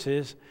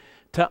experiences,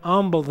 to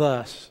humble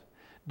us.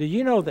 Do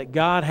you know that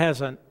God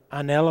has an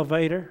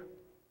elevator?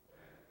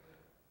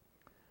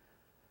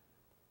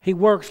 He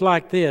works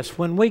like this.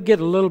 When we get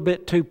a little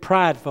bit too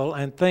prideful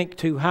and think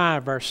too high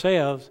of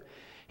ourselves,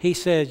 He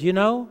says, "You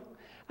know,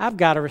 I've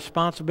got a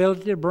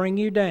responsibility to bring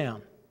you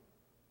down."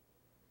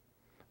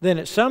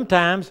 Then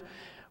sometimes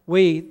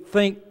we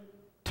think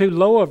too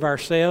low of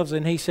ourselves,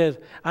 and He says,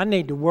 "I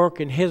need to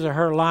work in his or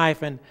her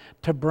life and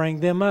to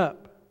bring them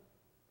up."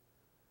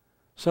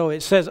 So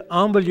it says,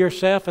 humble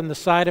yourself in the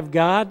sight of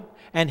God,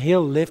 and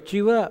He'll lift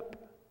you up.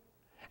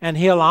 And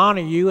He'll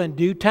honor you in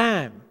due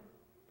time.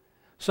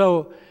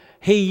 So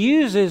He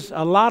uses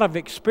a lot of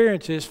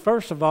experiences,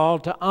 first of all,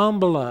 to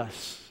humble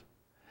us.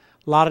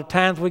 A lot of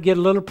times we get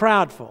a little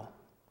proudful.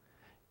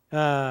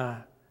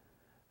 I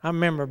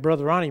remember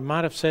Brother Ronnie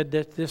might have said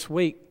that this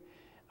week.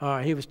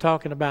 He was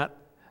talking about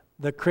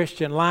the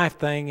Christian life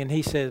thing, and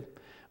he said,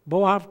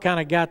 "Boy, I've kind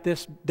of got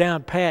this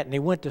down pat." And he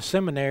went to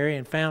seminary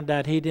and found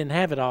out he didn't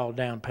have it all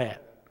down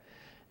pat.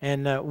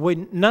 And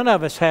none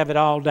of us have it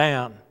all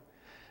down.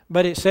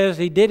 But it says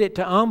He did it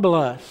to humble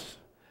us.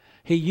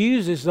 He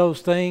uses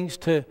those things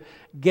to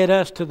get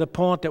us to the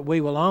point that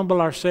we will humble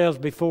ourselves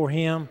before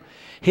Him.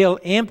 He'll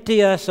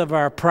empty us of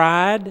our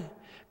pride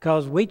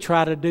because we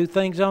try to do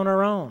things on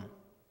our own.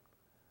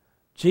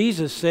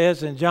 Jesus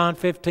says in John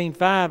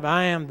 15:5,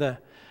 "I am the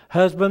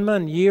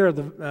husbandman,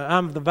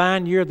 I'm the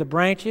vine, you're the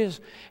branches."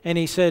 And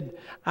He said,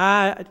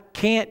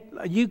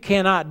 you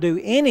cannot do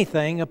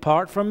anything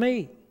apart from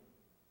me.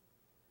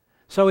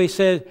 So He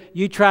said,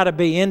 you try to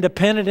be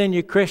independent in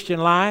your Christian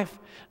life,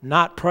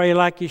 not pray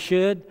like you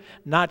should,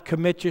 not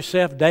commit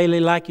yourself daily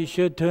like you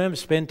should to Him,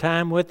 spend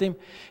time with Him.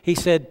 He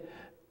said,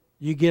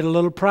 you get a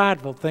little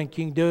prideful, think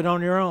you can do it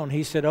on your own.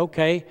 He said,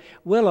 okay,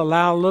 we'll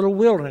allow a little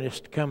wilderness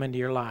to come into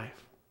your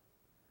life.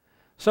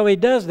 So He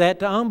does that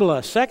to humble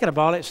us. Second of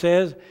all, it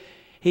says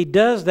He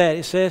does that,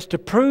 it says, to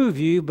prove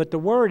you, but the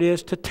word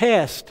is to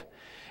test.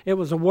 It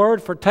was a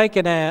word for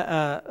taking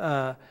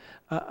a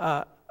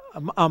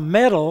a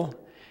metal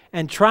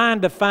and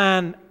trying to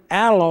find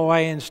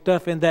alloy and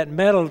stuff in that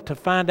metal to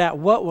find out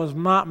what was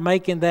not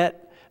making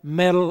that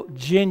metal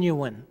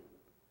genuine.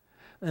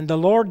 And the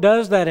Lord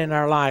does that in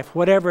our life.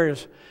 Whatever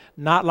is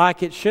not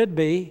like it should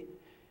be,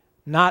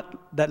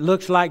 not that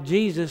looks like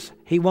Jesus,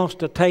 He wants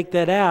to take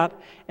that out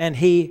and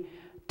He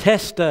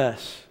tests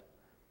us.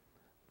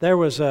 There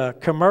was a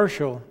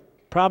commercial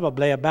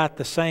probably about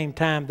the same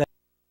time that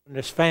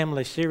this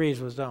family series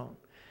was on.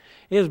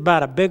 It was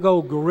about a big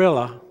old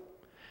gorilla.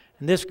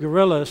 And this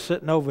gorilla is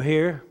sitting over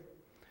here.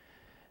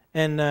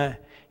 And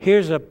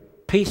here's a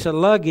piece of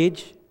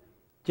luggage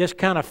just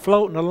kind of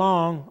floating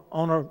along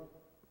on a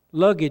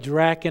luggage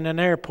rack in an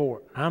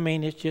airport. I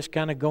mean, it's just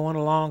kind of going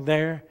along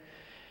there.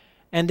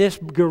 And this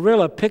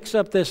gorilla picks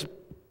up this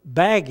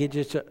baggage.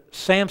 It's a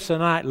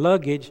Samsonite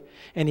luggage.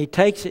 And he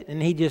takes it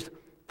and he just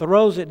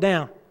throws it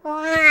down.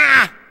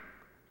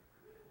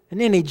 And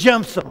then he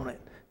jumps on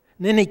it.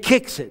 And then he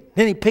kicks it.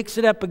 Then he picks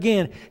it up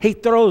again. He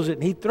throws it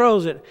and he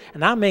throws it.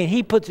 And I mean,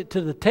 he puts it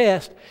to the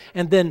test.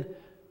 And then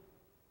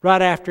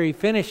right after he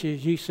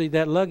finishes, you see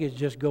that luggage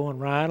just going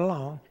right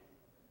along.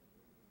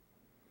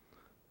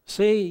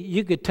 See,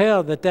 you could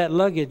tell that that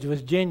luggage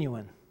was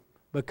genuine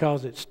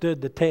because it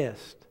stood the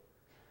test.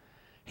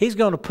 He's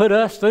going to put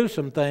us through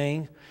some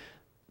things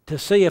to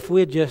see if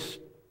we just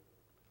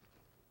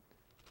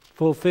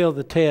fulfill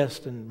the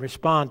test and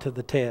respond to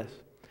the test.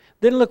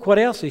 Then look what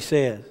else he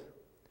says.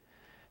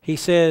 He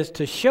says,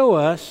 to show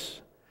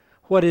us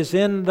what is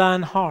in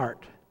thine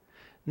heart.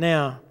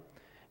 Now,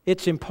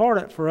 it's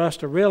important for us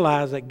to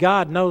realize that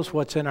God knows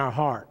what's in our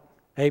heart.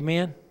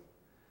 Amen?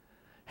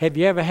 Have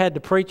you ever had the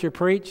preacher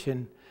preach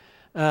and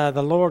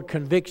the Lord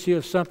convicts you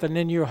of something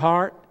in your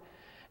heart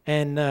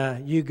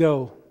and you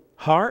go,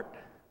 heart?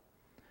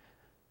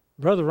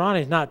 Brother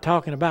Ronnie's not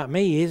talking about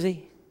me, is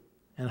he?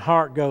 And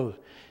heart goes,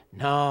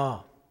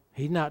 no,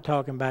 he's not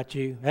talking about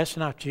you. That's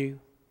not you.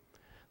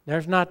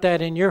 There's not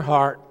that in your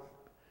heart.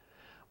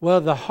 Well,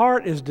 the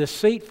heart is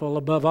deceitful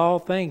above all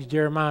things,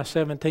 Jeremiah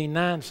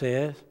 17:9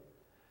 says.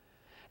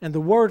 And the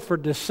word for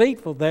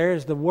deceitful there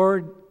is the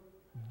word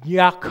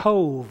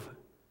Yaakov.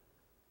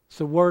 It's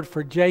the word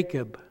for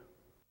Jacob.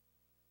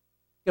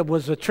 Jacob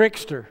was a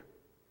trickster.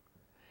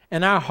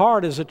 And our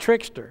heart is a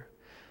trickster.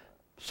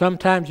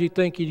 Sometimes you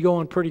think you're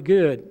going pretty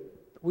good.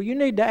 Well, you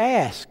need to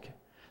ask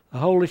the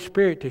Holy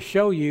Spirit to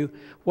show you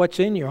what's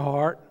in your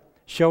heart,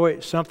 show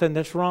it something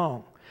that's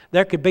wrong.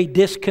 There could be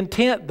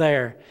discontent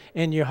there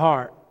in your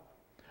heart.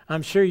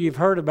 I'm sure you've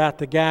heard about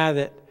the guy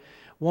that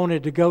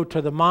wanted to go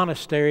to the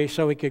monastery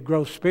so he could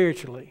grow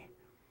spiritually.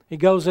 He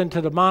goes into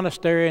the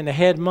monastery and the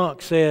head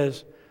monk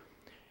says,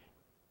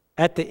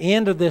 at the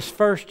end of this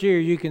first year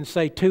you can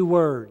say 2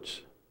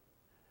 words.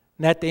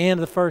 And at the end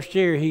of the first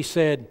year he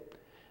said,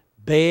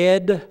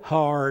 bed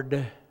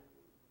hard.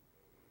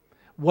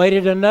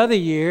 Waited another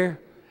year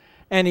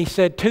and he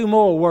said 2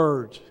 more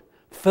words,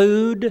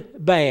 food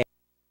bad.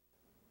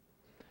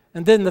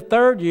 And then the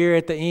third year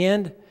at the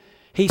end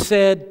he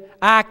said,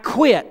 I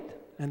quit.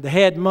 And the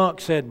head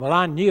monk said, well,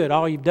 I knew it.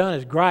 All you've done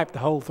is gripe the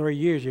whole 3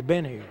 years you've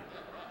been here.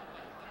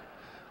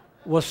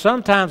 Well,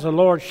 sometimes the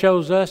Lord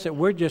shows us that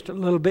we're just a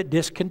little bit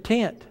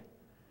discontent.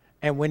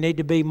 And we need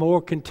to be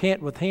more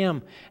content with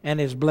Him and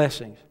His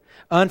blessings.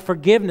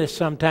 Unforgiveness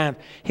sometimes.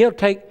 He'll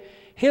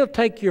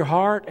take your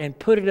heart and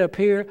put it up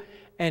here,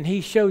 and He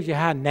shows you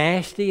how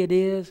nasty it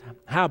is,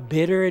 how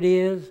bitter it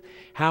is,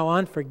 how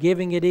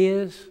unforgiving it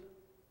is.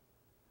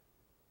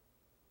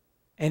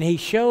 And He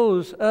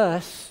shows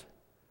us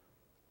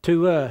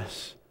to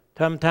us.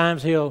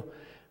 Sometimes He'll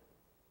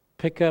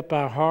pick up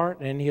our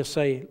heart and He'll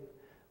say,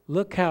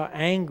 look how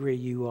angry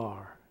you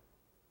are.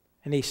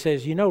 And He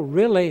says, you know,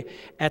 really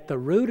at the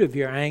root of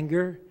your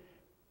anger,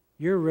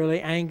 you're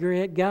really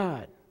angry at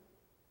God.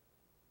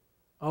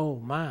 Oh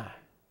my.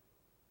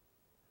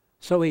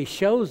 So He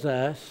shows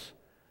us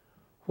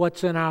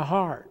what's in our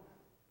heart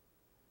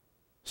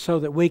so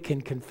that we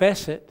can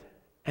confess it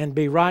and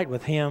be right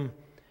with Him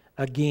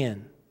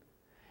again.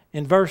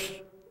 In verse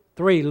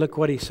 3, look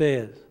what He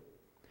says.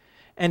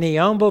 And He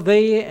humbled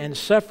thee and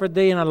suffered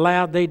thee and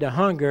allowed thee to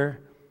hunger,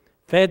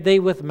 fed thee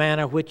with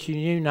manna which you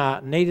knew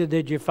not, neither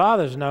did your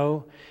fathers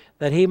know,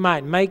 that He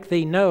might make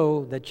thee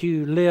know that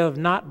you live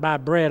not by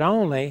bread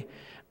only,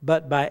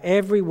 but by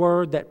every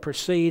word that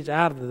proceeds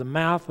out of the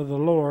mouth of the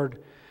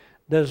Lord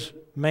does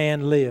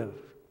man live.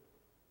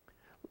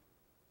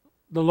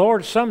 The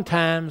Lord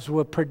sometimes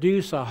will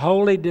produce a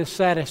holy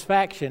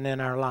dissatisfaction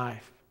in our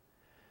life.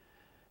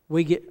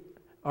 We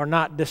are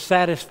not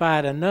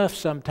dissatisfied enough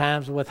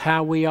sometimes with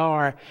how we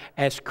are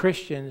as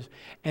Christians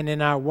and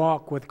in our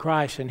walk with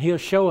Christ. And He'll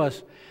show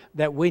us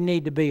that we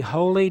need to be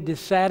wholly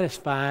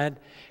dissatisfied,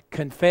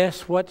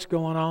 confess what's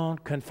going on,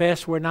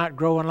 confess we're not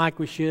growing like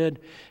we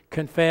should,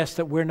 confess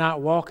that we're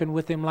not walking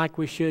with Him like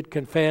we should,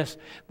 confess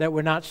that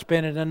we're not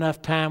spending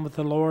enough time with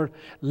the Lord,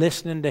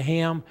 listening to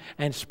Him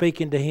and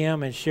speaking to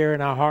Him and sharing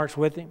our hearts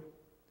with Him.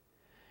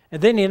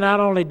 And then He not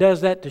only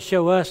does that to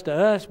show us to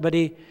us, but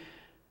He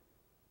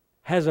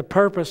has a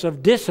purpose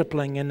of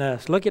disciplining in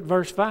us. Look at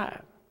verse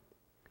 5.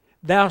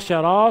 Thou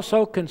shalt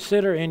also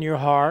consider in your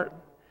heart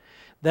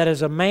that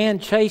as a man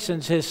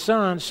chastens his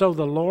son, so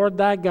the Lord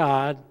thy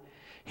God,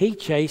 he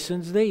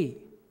chastens thee.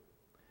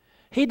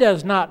 He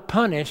does not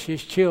punish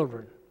his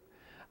children.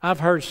 I've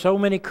heard so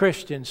many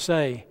Christians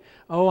say,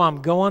 oh,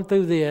 I'm going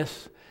through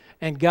this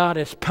and God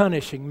is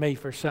punishing me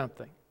for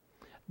something.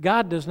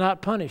 God does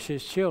not punish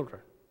his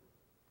children.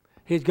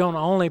 He's going to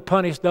only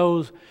punish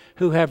those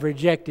who have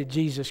rejected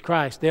Jesus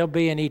Christ. There'll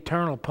be an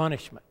eternal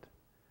punishment.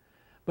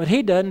 But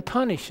he doesn't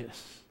punish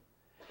us.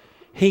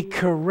 He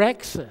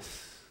corrects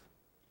us.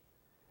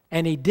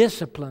 And he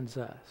disciplines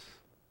us.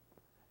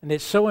 And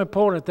it's so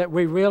important that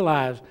we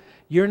realize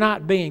you're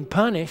not being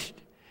punished.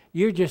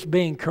 You're just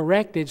being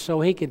corrected so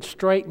he can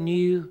straighten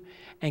you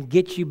and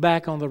get you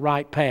back on the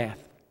right path.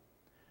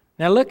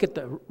 Now look at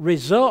the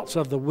results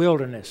of the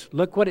wilderness.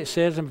 Look what it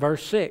says in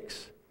verse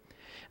 6.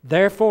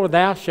 Therefore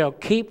thou shalt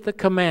keep the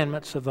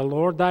commandments of the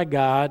Lord thy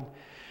God,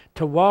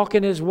 to walk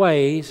in his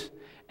ways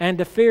and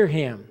to fear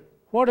him.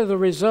 What are the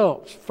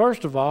results?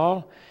 First of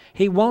all,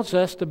 he wants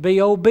us to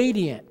be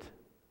obedient,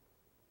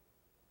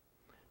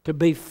 to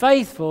be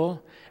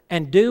faithful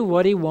and do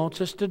what he wants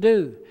us to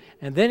do.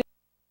 And then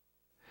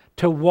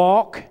to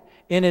walk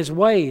in his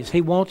ways.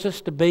 He wants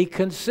us to be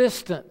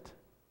consistent.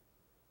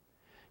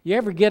 You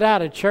ever get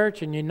out of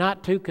church and you're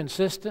not too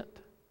consistent?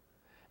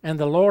 And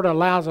the Lord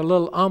allows a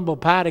little humble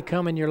pie to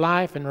come in your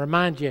life and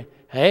remind you,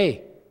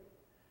 hey,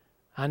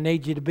 I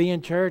need you to be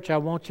in church. I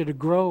want you to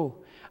grow.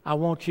 I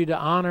want you to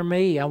honor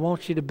me. I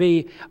want you to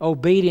be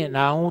obedient.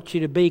 I want you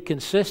to be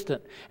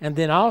consistent. And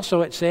then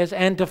also it says,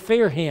 and to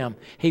fear him.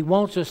 He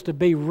wants us to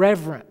be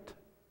reverent.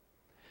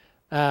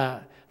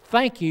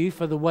 Thank you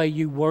for the way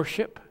you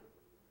worship.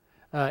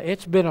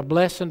 It's been a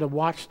blessing to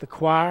watch the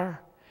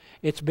choir.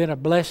 It's been a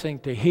blessing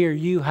to hear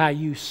you, how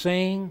you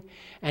sing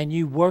and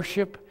you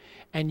worship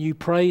and you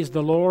praise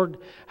the Lord.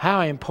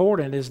 How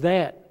important is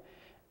that?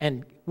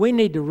 And we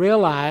need to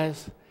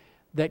realize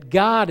that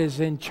God is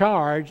in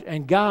charge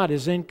and God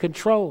is in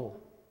control.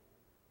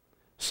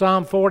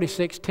 Psalm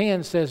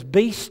 46:10 says,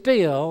 be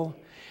still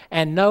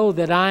and know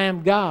that I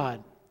am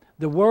God.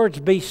 The words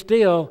be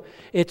still,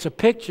 it's a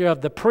picture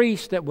of the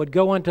priest that would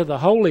go into the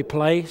holy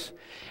place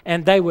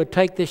and they would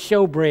take the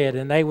showbread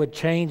and they would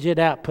change it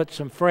out, put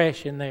some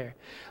fresh in there.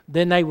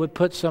 Then they would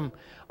put some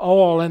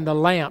oil in the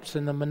lamps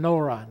in the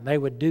menorah. And they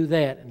would do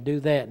that and do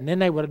that. And then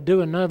they would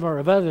do a number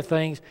of other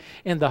things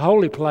in the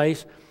holy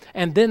place.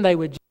 And then they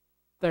would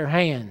their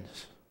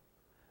hands.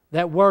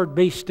 That word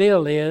be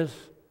still is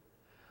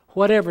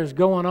whatever's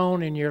going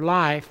on in your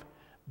life,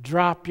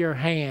 drop your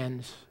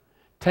hands.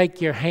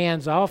 Take your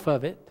hands off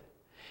of it.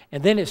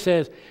 And then it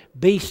says,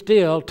 be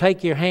still,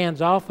 take your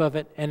hands off of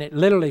it. And it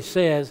literally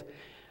says,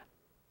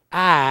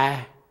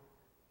 I,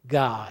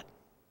 God.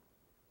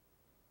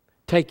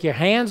 Take your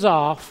hands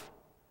off,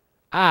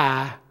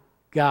 I,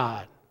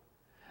 God.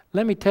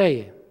 Let me tell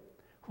you,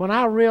 when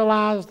I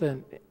realized that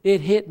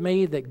it hit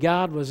me that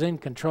God was in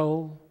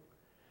control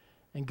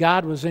and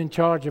God was in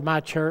charge of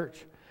my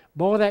church,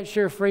 boy, that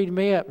sure freed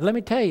me up. Let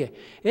me tell you,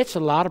 it's a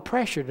lot of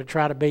pressure to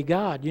try to be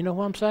God. You know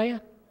what I'm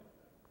saying?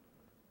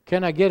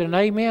 Can I get an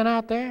amen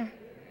out there?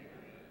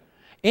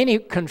 Any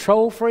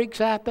control freaks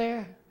out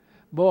there?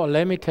 Boy,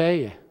 let me tell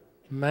you,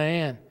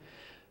 man,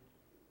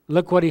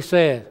 look what he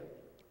says.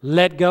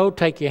 Let go,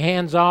 take your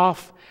hands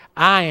off.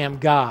 I am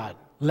God.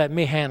 Let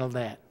me handle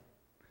that.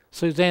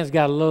 Suzanne's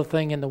got a little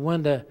thing in the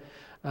window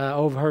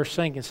over her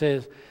sink and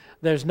says,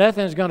 there's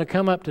nothing that's going to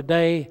come up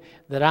today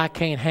that I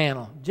can't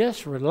handle.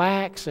 Just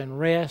relax and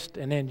rest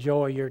and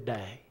enjoy your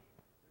day.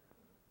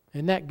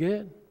 Isn't that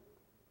good?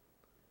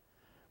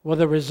 Well,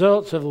 the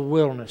results of the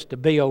wilderness, to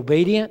be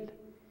obedient,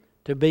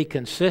 to be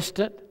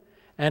consistent,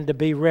 and to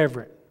be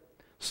reverent.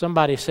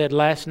 Somebody said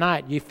last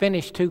night, you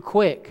finished too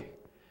quick.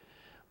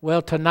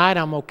 Well, tonight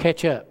I'm going to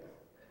catch up.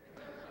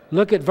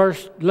 Look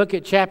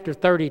at chapter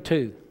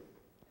 32.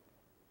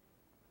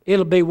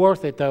 It'll be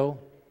worth it, though,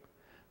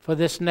 for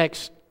this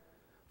next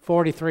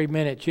 43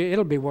 minutes.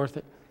 It'll be worth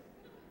it.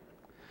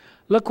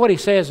 Look what he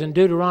says in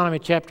Deuteronomy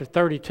chapter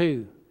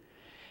 32.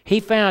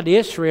 He found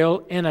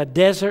Israel in a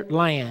desert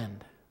land.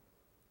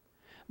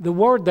 The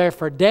word there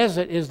for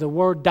desert is the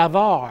word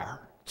davar.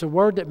 It's a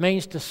word that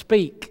means to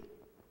speak.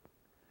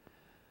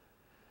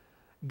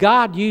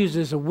 God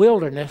uses a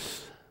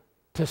wilderness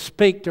to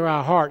speak to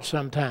our hearts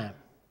sometime.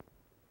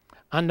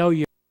 I know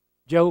you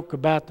joke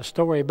about the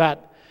story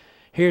about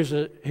here's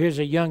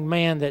a young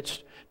man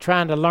that's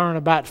trying to learn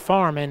about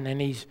farming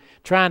and he's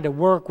trying to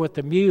work with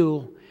the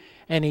mule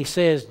and he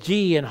says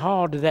gee and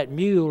haw to that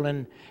mule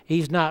and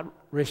he's not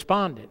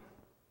responding.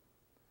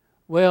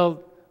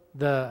 Well,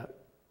 the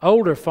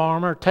older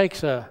farmer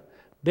takes a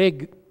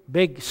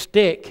big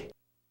stick,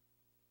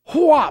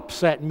 whops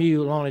that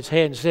mule on his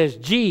head and says,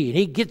 gee, and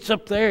he gets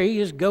up there, he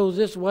just goes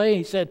this way,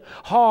 he said,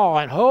 haw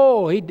and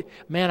ho, he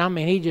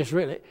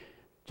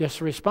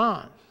just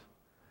responds.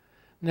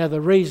 Now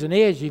the reason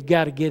is you've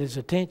got to get his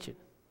attention.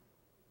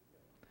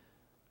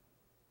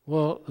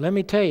 Well, let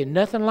me tell you,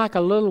 nothing like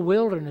a little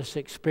wilderness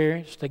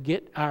experience to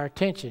get our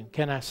attention.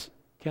 Can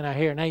I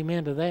hear an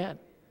amen to that?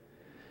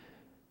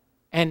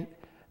 And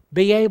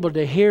be able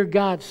to hear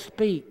God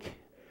speak,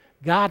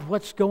 God,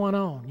 what's going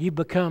on? You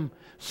become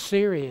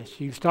serious.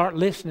 You start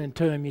listening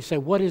to Him. You say,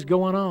 what is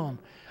going on?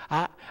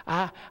 I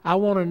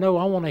want to know.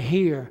 I want to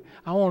hear.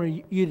 I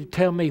want you to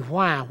tell me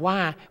why.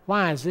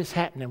 Why is this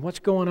happening? What's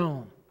going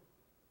on?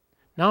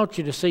 Now I want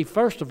you to see,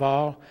 first of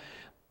all,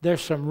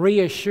 there's some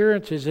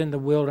reassurances in the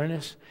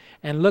wilderness.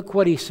 And look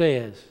what He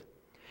says.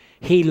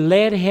 He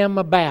led him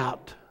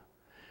about.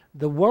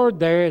 The word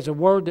there is a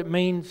word that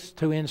means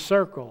to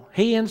encircle.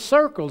 He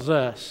encircles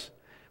us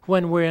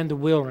when we're in the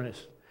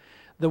wilderness.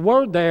 The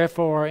word there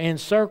for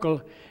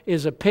encircle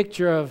is a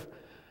picture of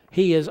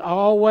He is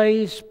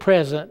always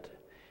present.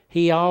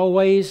 He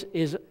always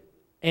is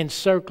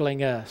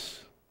encircling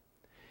us.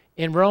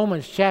 In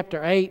Romans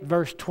chapter 8,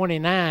 verse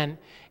 29,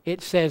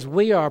 it says,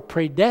 we are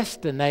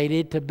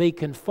predestinated to be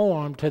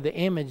conformed to the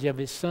image of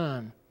His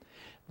Son.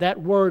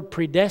 That word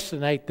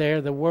predestinate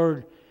there, the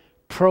word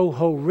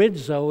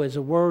prohorizo, is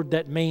a word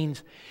that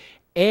means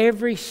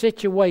every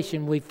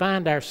situation we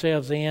find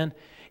ourselves in,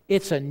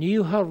 it's a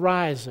new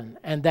horizon,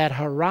 and that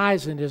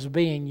horizon is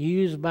being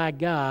used by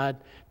God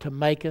to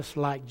make us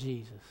like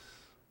Jesus.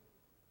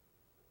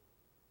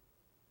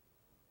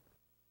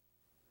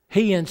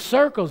 He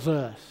encircles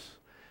us.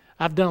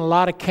 I've done a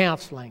lot of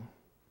counseling,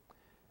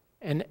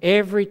 and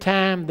every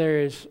time there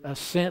is a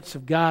sense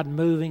of God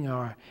moving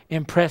or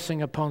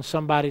impressing upon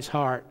somebody's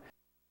heart,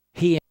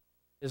 He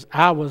says,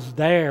 I was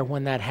there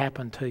when that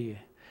happened to you.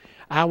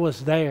 I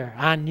was there.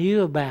 I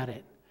knew about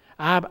it.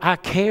 I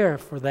care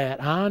for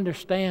that. I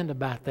understand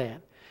about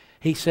that.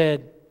 He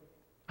said,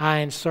 I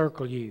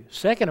encircle you.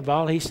 Second of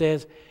all, He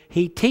says,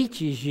 He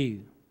teaches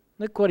you.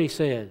 Look what He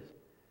says.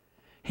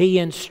 He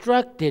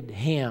instructed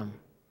him.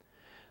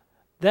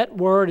 That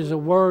word is a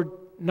word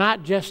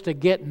not just to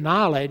get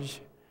knowledge,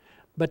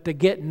 but to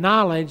get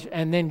knowledge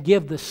and then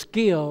give the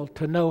skill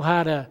to know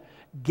how to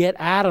get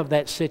out of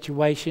that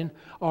situation,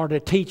 or to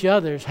teach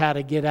others how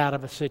to get out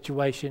of a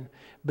situation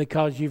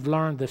because you've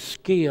learned the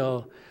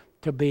skill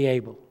to be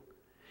able.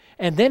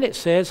 And then it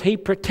says He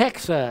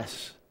protects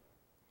us.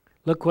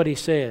 Look what He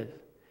says.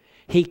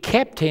 He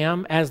kept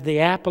him as the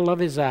apple of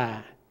His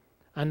eye.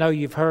 I know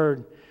you've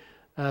heard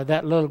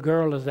that little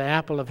girl is the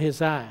apple of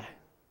His eye.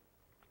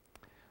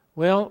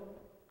 Well,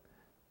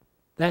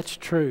 that's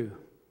true,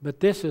 but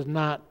this is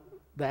not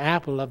the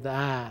apple of the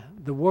eye.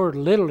 The word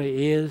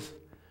literally is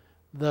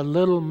the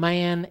little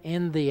man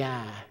in the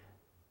eye.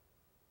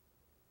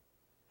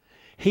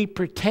 He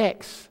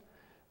protects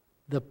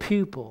the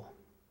pupil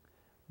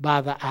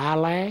by the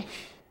eyelash,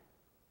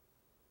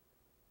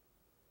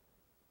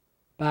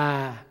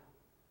 by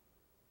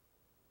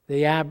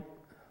the eye.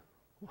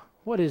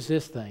 What is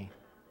this thing?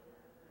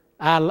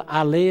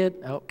 Eyelid?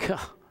 Oh, God.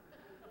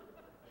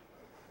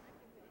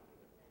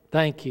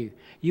 Thank you.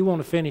 You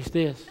want to finish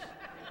this?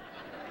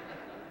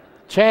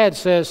 Chad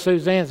says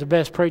Suzanne's the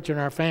best preacher in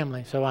our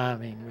family, so I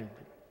mean.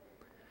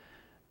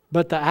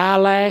 But the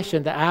eyelash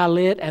and the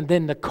eyelid and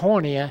then the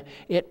cornea,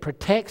 it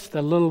protects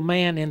the little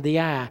man in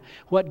the eye.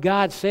 What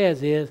God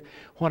says is,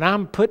 when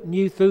I'm putting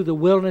you through the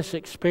wilderness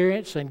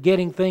experience and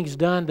getting things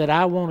done that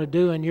I want to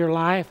do in your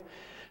life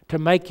to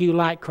make you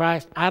like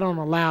Christ, I don't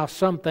allow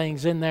some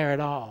things in there at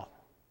all.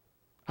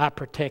 I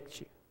protect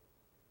you.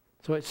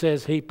 So it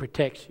says He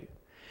protects you.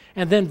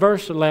 And then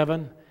verse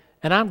 11,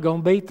 and I'm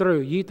going to be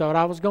through. You thought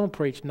I was going to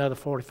preach another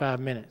 45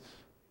 minutes.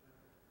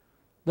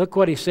 Look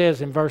what He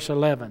says in verse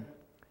 11.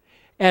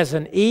 As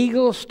an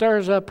eagle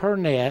stirs up her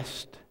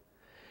nest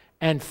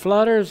and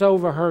flutters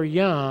over her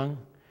young,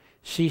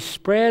 she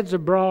spreads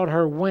abroad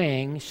her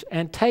wings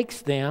and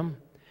takes them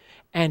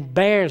and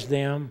bears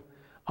them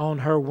on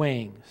her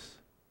wings.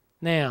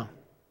 Now,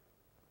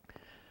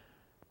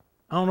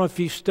 I don't know if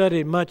you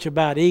studied much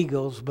about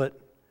eagles, but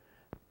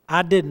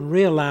I didn't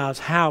realize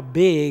how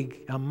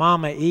big a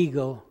mama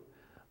eagle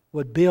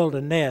would build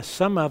a nest.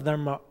 Some of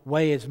them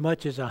weigh as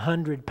much as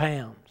 100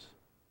 pounds.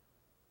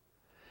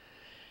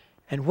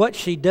 And what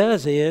she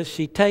does is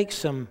she takes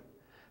some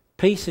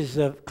pieces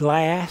of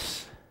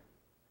glass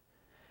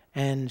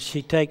and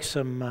she takes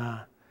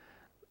some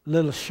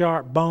little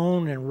sharp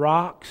bone and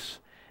rocks,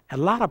 a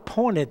lot of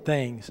pointed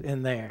things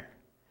in there.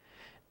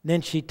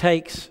 Then she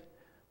takes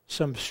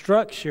some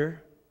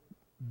structure,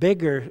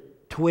 bigger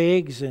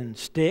twigs and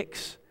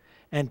sticks,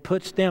 and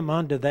puts them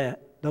under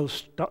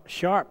those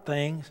sharp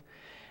things.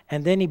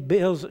 And then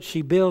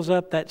she builds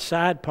up that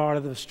side part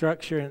of the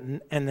structure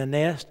and the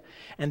nest.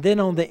 And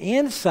then on the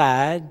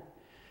inside,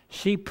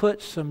 she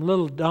puts some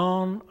little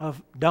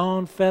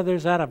dawn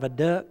feathers out of a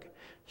duck.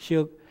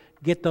 She'll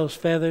get those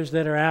feathers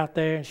that are out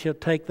there, and she'll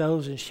take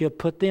those and she'll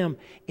put them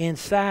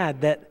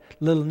inside that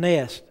little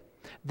nest.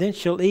 Then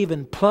she'll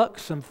even pluck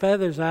some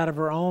feathers out of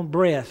her own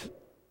breast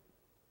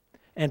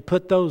and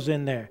put those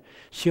in there.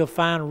 She'll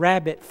find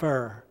rabbit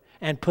fur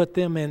and put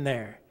them in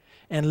there.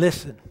 And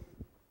listen,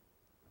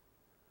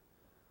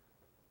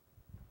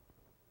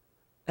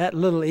 that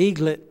little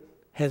eaglet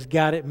has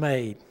got it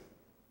made.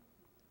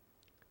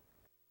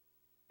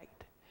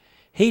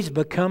 He's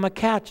become a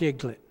couch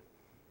eaglet.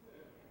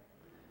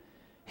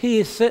 He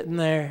is sitting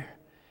there,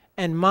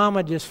 and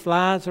Mama just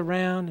flies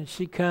around, and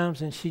she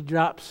comes and she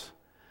drops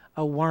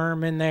a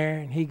worm in there,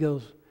 and he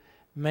goes,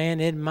 Man,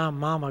 isn't my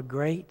mama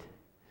great?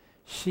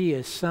 She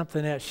is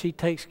something else. She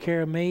takes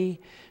care of me.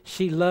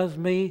 She loves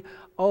me.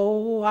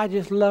 Oh, I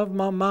just love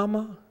my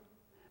mama.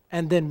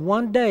 And then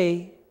one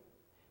day,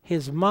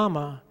 his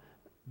mama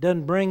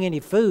doesn't bring any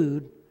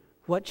food.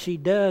 What she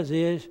does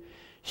is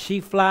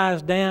she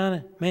flies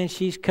down. Man,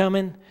 she's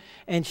coming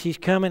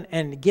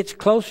and gets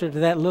closer to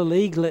that little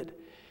eaglet.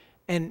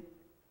 And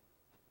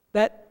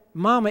that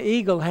mama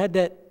eagle had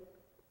that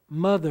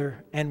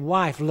mother and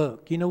wife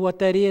look. You know what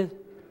that is?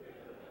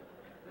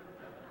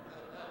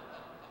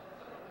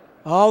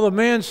 All the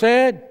men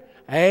said,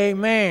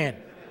 amen.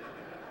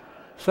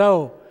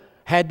 So,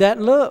 had that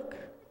look.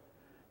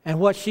 And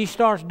what she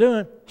starts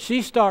doing,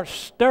 she starts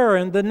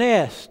stirring the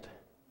nest.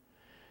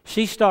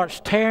 She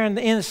starts tearing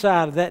the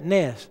inside of that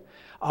nest.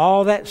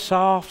 All that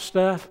soft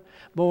stuff,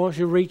 boy,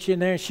 she'll reach in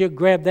there and she'll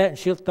grab that and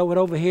she'll throw it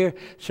over here.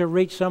 She'll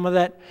reach some of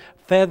that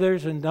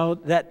feathers and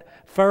that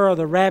fur of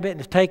the rabbit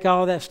and take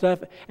all that stuff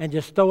and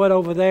just throw it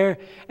over there.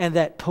 And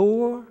that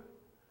poor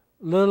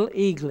little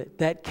eaglet,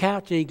 that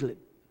couch eaglet,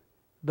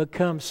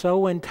 becomes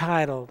so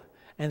entitled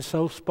and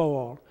so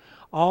spoiled.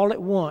 All at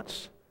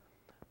once,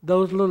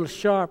 those little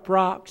sharp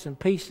rocks and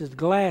pieces of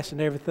glass and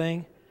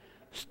everything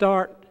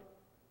start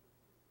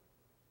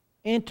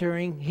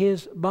entering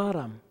his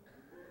bottom.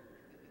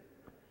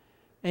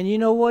 And you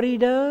know what he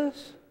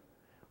does?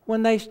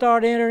 When they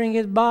start entering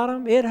his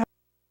bottom, it hurts.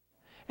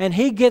 And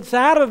he gets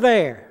out of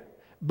there.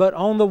 But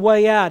on the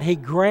way out, he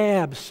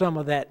grabs some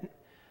of that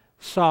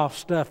soft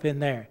stuff in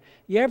there.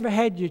 You ever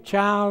had your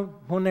child,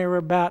 when they were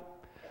about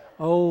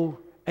 8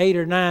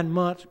 or 9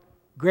 months,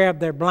 grab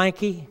their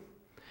blankie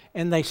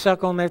and they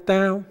suck on their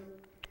thumb?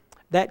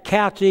 That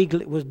couch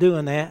eaglet was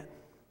doing that.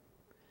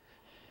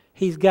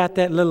 He's got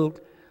that little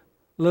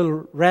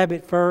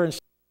rabbit fur and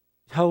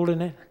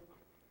holding it.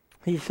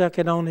 He's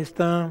sucking on his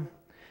thumb,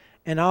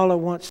 and all at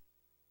once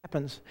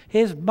happens.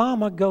 His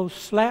mama goes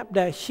slap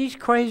down. She's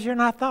crazier than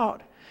I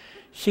thought.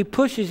 She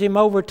pushes him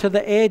over to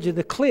the edge of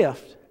the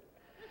cliff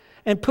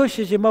and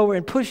pushes him over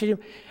and pushes him,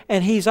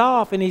 and he's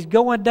off and he's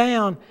going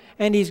down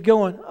and he's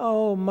going,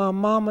 oh, my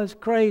mama's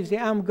crazy.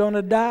 I'm going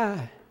to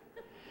die.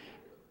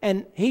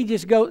 And he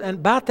just goes, and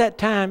about that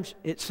time,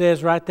 it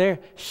says right there,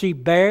 she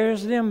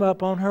bears them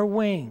up on her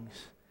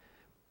wings.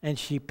 And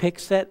she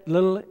picks that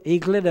little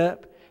eaglet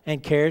up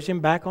and carries him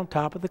back on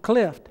top of the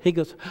cliff. He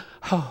goes,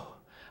 oh,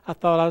 I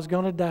thought I was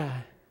going to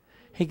die.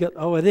 He goes,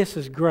 oh, this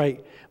is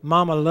great.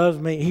 Mama loves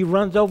me. He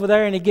runs over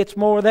there and he gets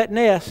more of that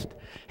nest.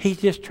 He's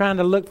just trying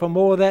to look for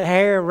more of that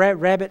hair,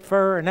 rabbit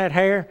fur and that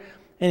hair.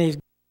 And he's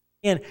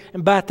in.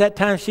 And about that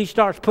time, she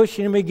starts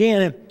pushing him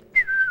again. And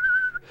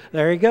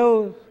there he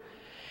goes.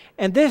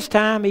 And this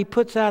time, he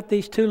puts out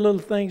these two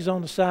little things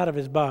on the side of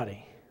his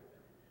body.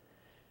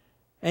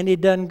 And he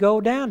doesn't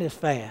go down as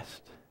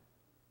fast.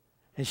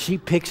 And she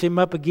picks him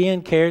up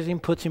again, carries him,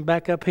 puts him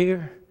back up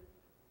here.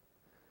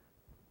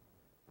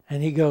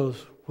 And he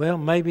goes, well,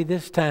 maybe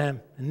this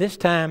time. And this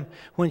time,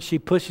 when she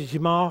pushes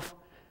him off,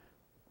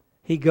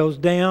 he goes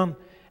down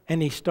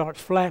and he starts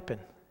flapping.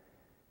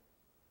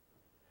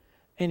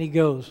 And he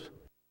goes,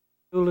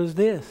 what is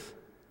this?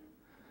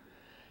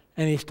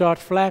 And he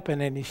starts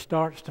flapping and he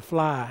starts to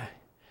fly.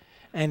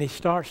 And he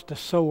starts to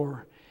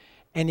soar.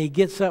 And he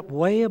gets up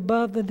way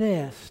above the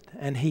nest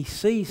and he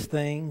sees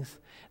things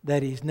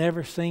that he's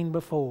never seen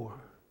before.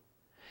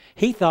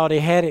 He thought he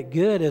had it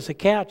good as a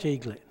couch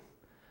eaglet.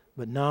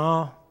 But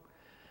no,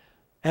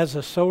 as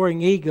a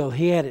soaring eagle,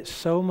 he had it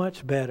so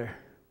much better.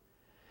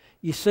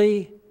 You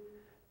see,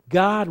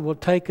 God will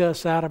take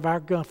us out of our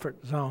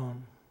comfort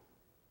zone.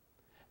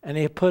 And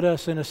He'll put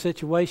us in a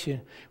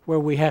situation where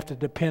we have to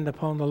depend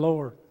upon the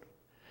Lord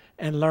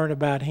and learn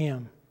about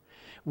Him.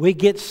 We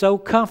get so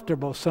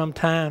comfortable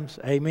sometimes,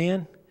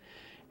 amen,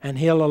 and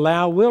He'll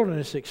allow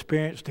wilderness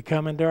experience to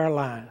come into our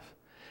lives.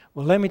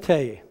 Well, let me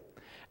tell you,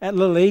 that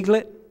little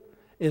eaglet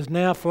is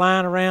now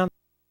flying around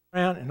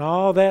and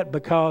all that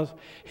because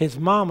his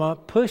mama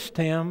pushed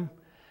him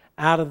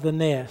out of the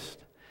nest.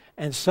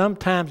 And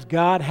sometimes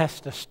God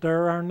has to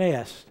stir our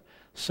nest.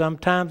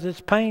 Sometimes it's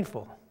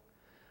painful,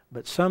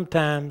 but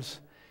sometimes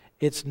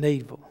it's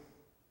needful.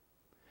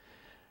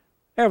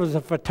 There was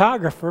a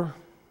photographer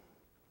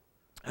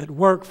that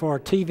worked for a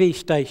TV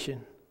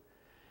station,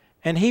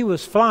 and he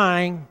was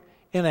flying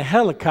in a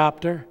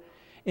helicopter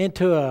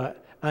into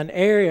an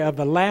area of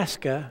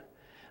Alaska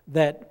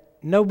that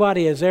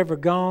nobody has ever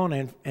gone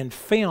and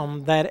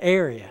filmed that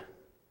area.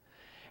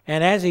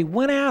 And as he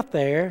went out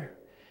there,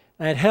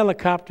 that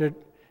helicopter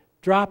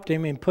dropped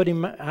him and put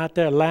him out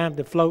there, allowed him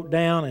to float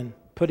down and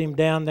put him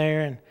down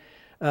there.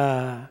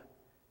 And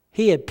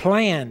he had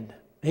planned.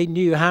 He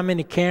knew how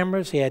many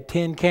cameras. He had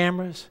 10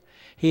 cameras.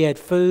 He had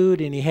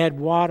food and he had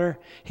water.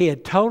 He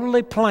had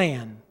totally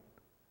planned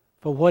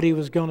for what he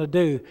was going to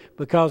do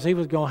because he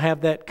was going to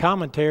have that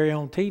commentary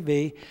on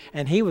TV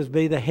and he was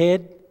be the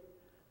head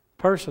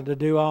person to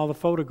do all the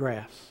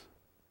photographs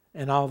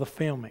and all the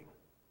filming.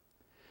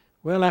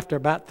 Well, after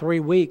about 3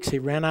 weeks, he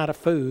ran out of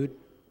food.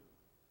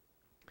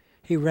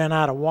 He ran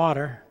out of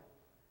water.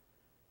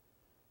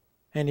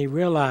 And he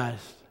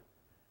realized,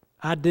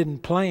 I didn't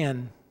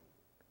plan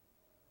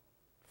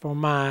for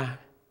my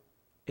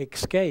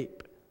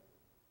escape.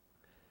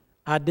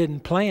 I didn't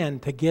plan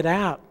to get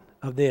out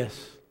of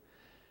this.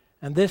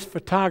 And this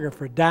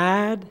photographer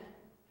died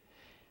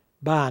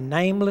by a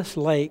nameless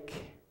lake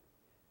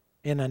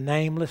in a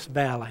nameless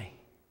valley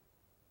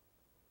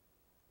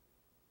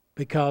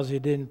because he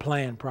didn't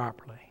plan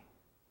properly.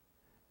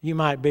 You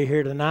might be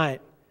here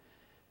tonight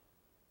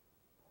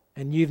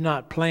and you've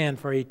not planned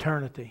for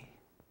eternity.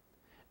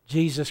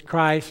 Jesus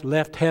Christ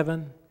left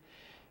heaven,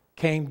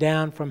 came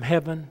down from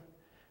heaven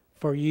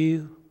for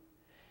you.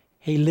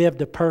 He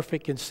lived a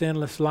perfect and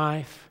sinless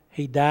life.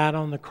 He died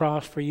on the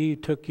cross for you,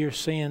 took your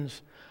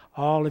sins,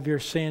 all of your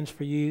sins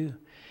for you.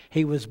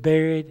 He was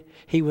buried.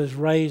 He was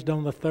raised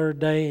on the third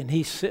day, and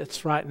He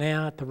sits right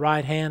now at the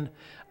right hand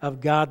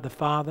of God the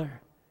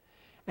Father.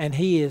 And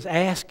He is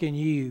asking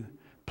you,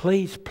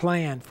 please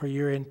plan for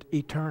your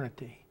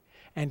eternity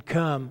and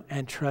come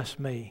and trust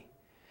me.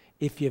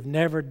 If you've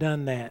never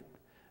done that,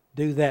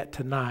 do that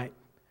tonight.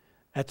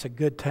 That's a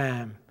good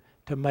time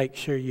to make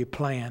sure you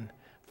plan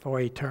for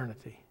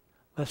eternity.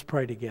 Let's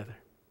pray together.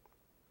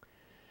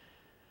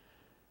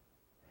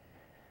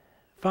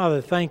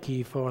 Father, thank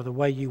you for the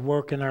way you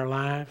work in our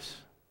lives.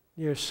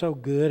 You're so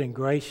good and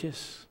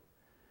gracious.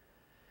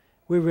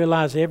 We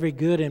realize every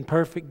good and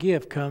perfect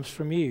gift comes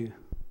from you.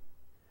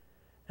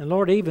 And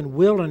Lord, even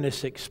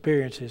wilderness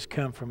experiences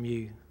come from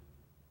you.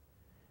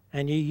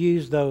 And you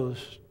use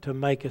those to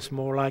make us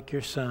more like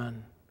your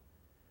Son,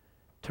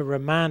 to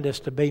remind us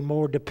to be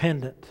more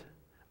dependent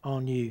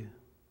on you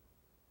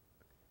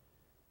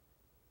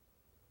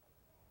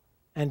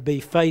and be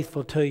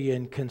faithful to you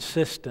and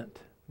consistent,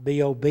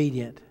 be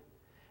obedient,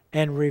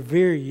 and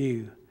revere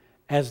you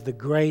as the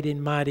great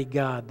and mighty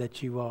God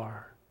that you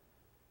are,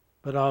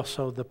 but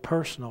also the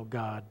personal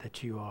God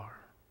that you are.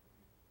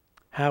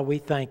 How we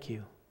thank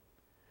you.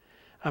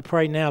 I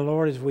pray now,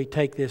 Lord, as we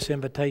take this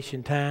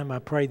invitation time, I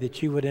pray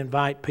that you would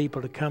invite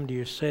people to come to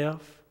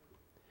yourself.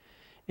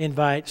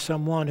 Invite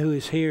someone who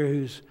is here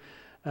who's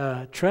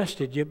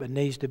trusted you but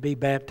needs to be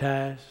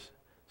baptized.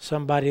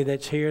 Somebody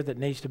that's here that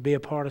needs to be a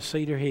part of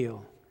Cedar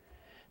Hill.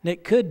 And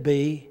it could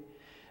be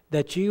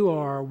that you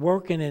are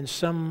working in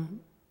some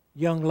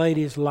young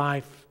lady's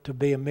life to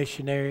be a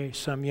missionary,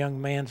 some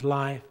young man's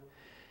life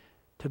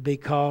to be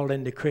called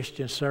into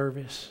Christian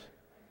service.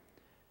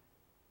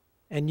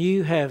 And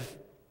you have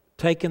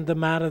taken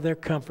them out of their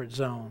comfort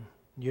zone.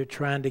 You're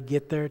trying to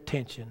get their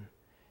attention.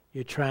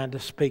 You're trying to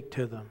speak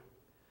to them.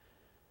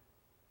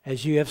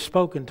 As you have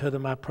spoken to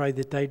them, I pray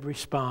that they'd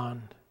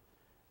respond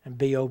and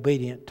be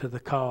obedient to the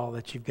call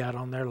that you've got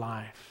on their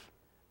life.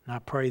 And I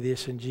pray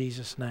this in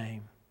Jesus'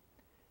 name.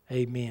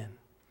 Amen.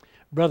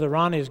 Brother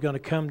Ronnie is going to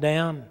come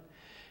down.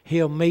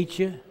 He'll meet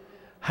you.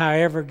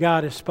 However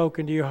God has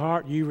spoken to your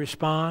heart, you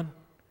respond.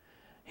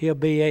 He'll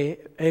be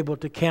able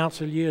to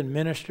counsel you and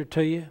minister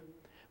to you.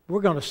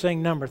 We're going to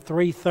sing number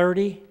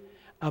 330,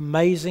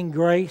 Amazing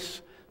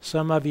Grace.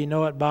 Some of you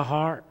know it by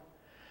heart.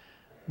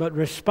 But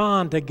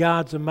respond to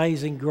God's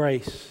amazing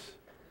grace.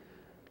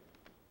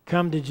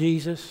 Come to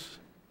Jesus.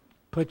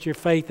 Put your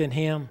faith in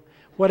Him.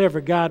 Whatever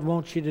God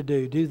wants you to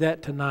do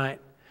that tonight.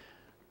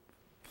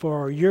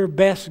 For your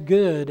best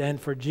good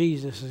and for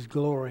Jesus'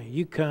 glory.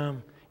 You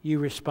come, you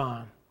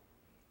respond.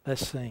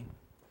 Let's sing.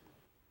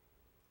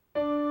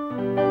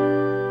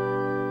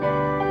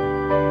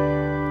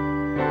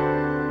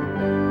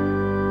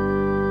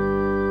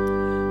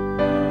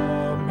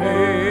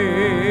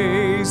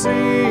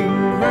 Amazing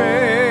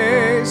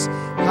grace,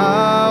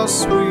 how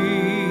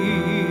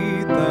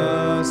sweet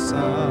the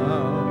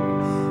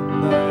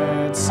sound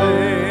that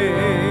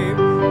saved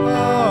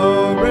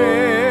a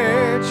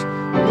wretch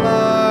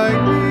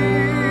like me.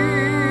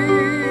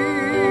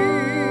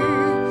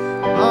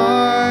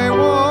 I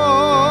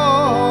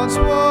once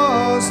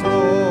was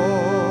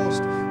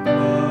lost,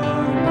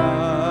 but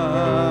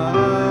now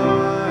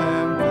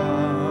am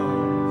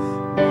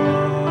found.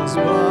 Was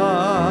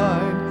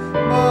blind,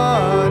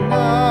 but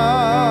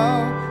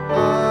now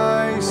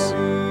I see.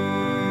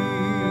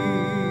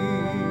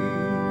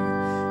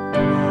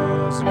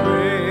 'Twas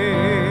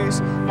grace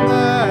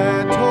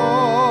that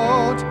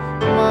taught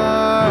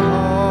my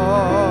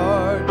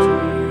heart to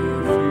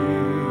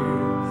fear,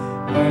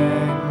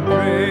 and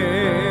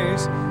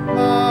grace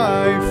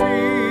my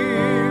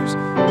fears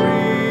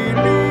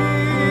relieved.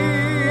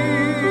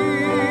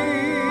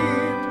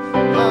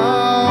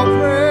 How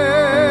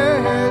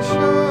precious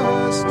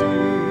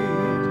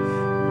did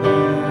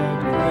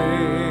that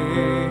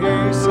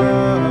grace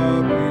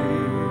appear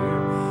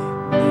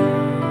the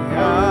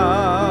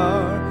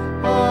hour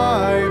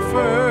I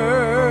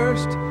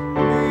first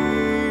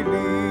believed.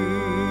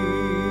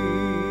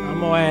 I'm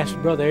going to ask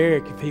Brother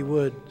Eric if he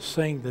would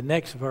sing the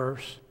next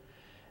verse.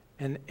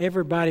 And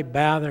everybody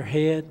bow their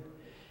head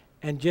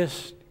and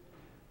just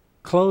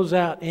close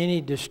out any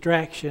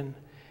distraction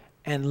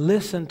and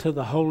listen to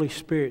the Holy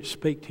Spirit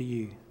speak to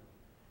you.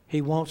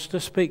 He wants to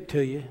speak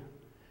to you.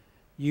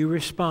 You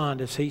respond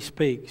as He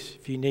speaks.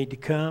 If you need to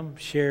come,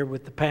 share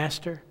with the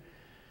pastor,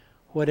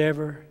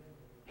 whatever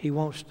He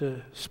wants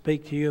to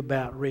speak to you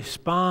about,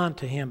 respond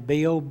to Him.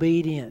 Be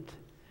obedient.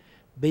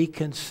 Be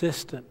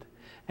consistent.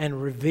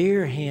 and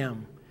revere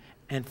Him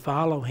and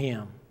follow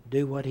Him.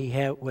 Do what He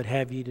would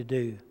have you to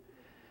do.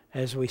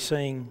 As we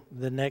sing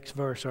the next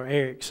verse, or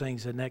Eric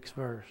sings the next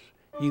verse,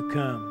 you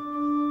come.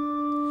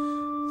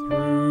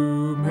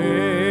 Through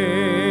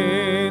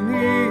many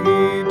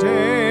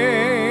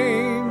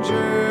dangers,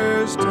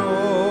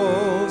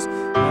 toils,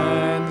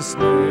 and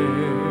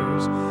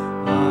snares,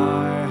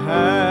 I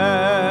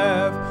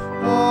have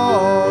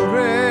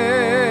already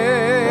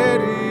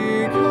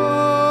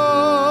come.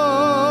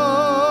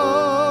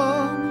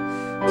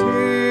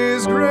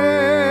 'Tis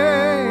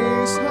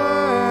grace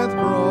hath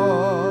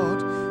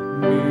brought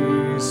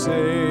me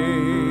safe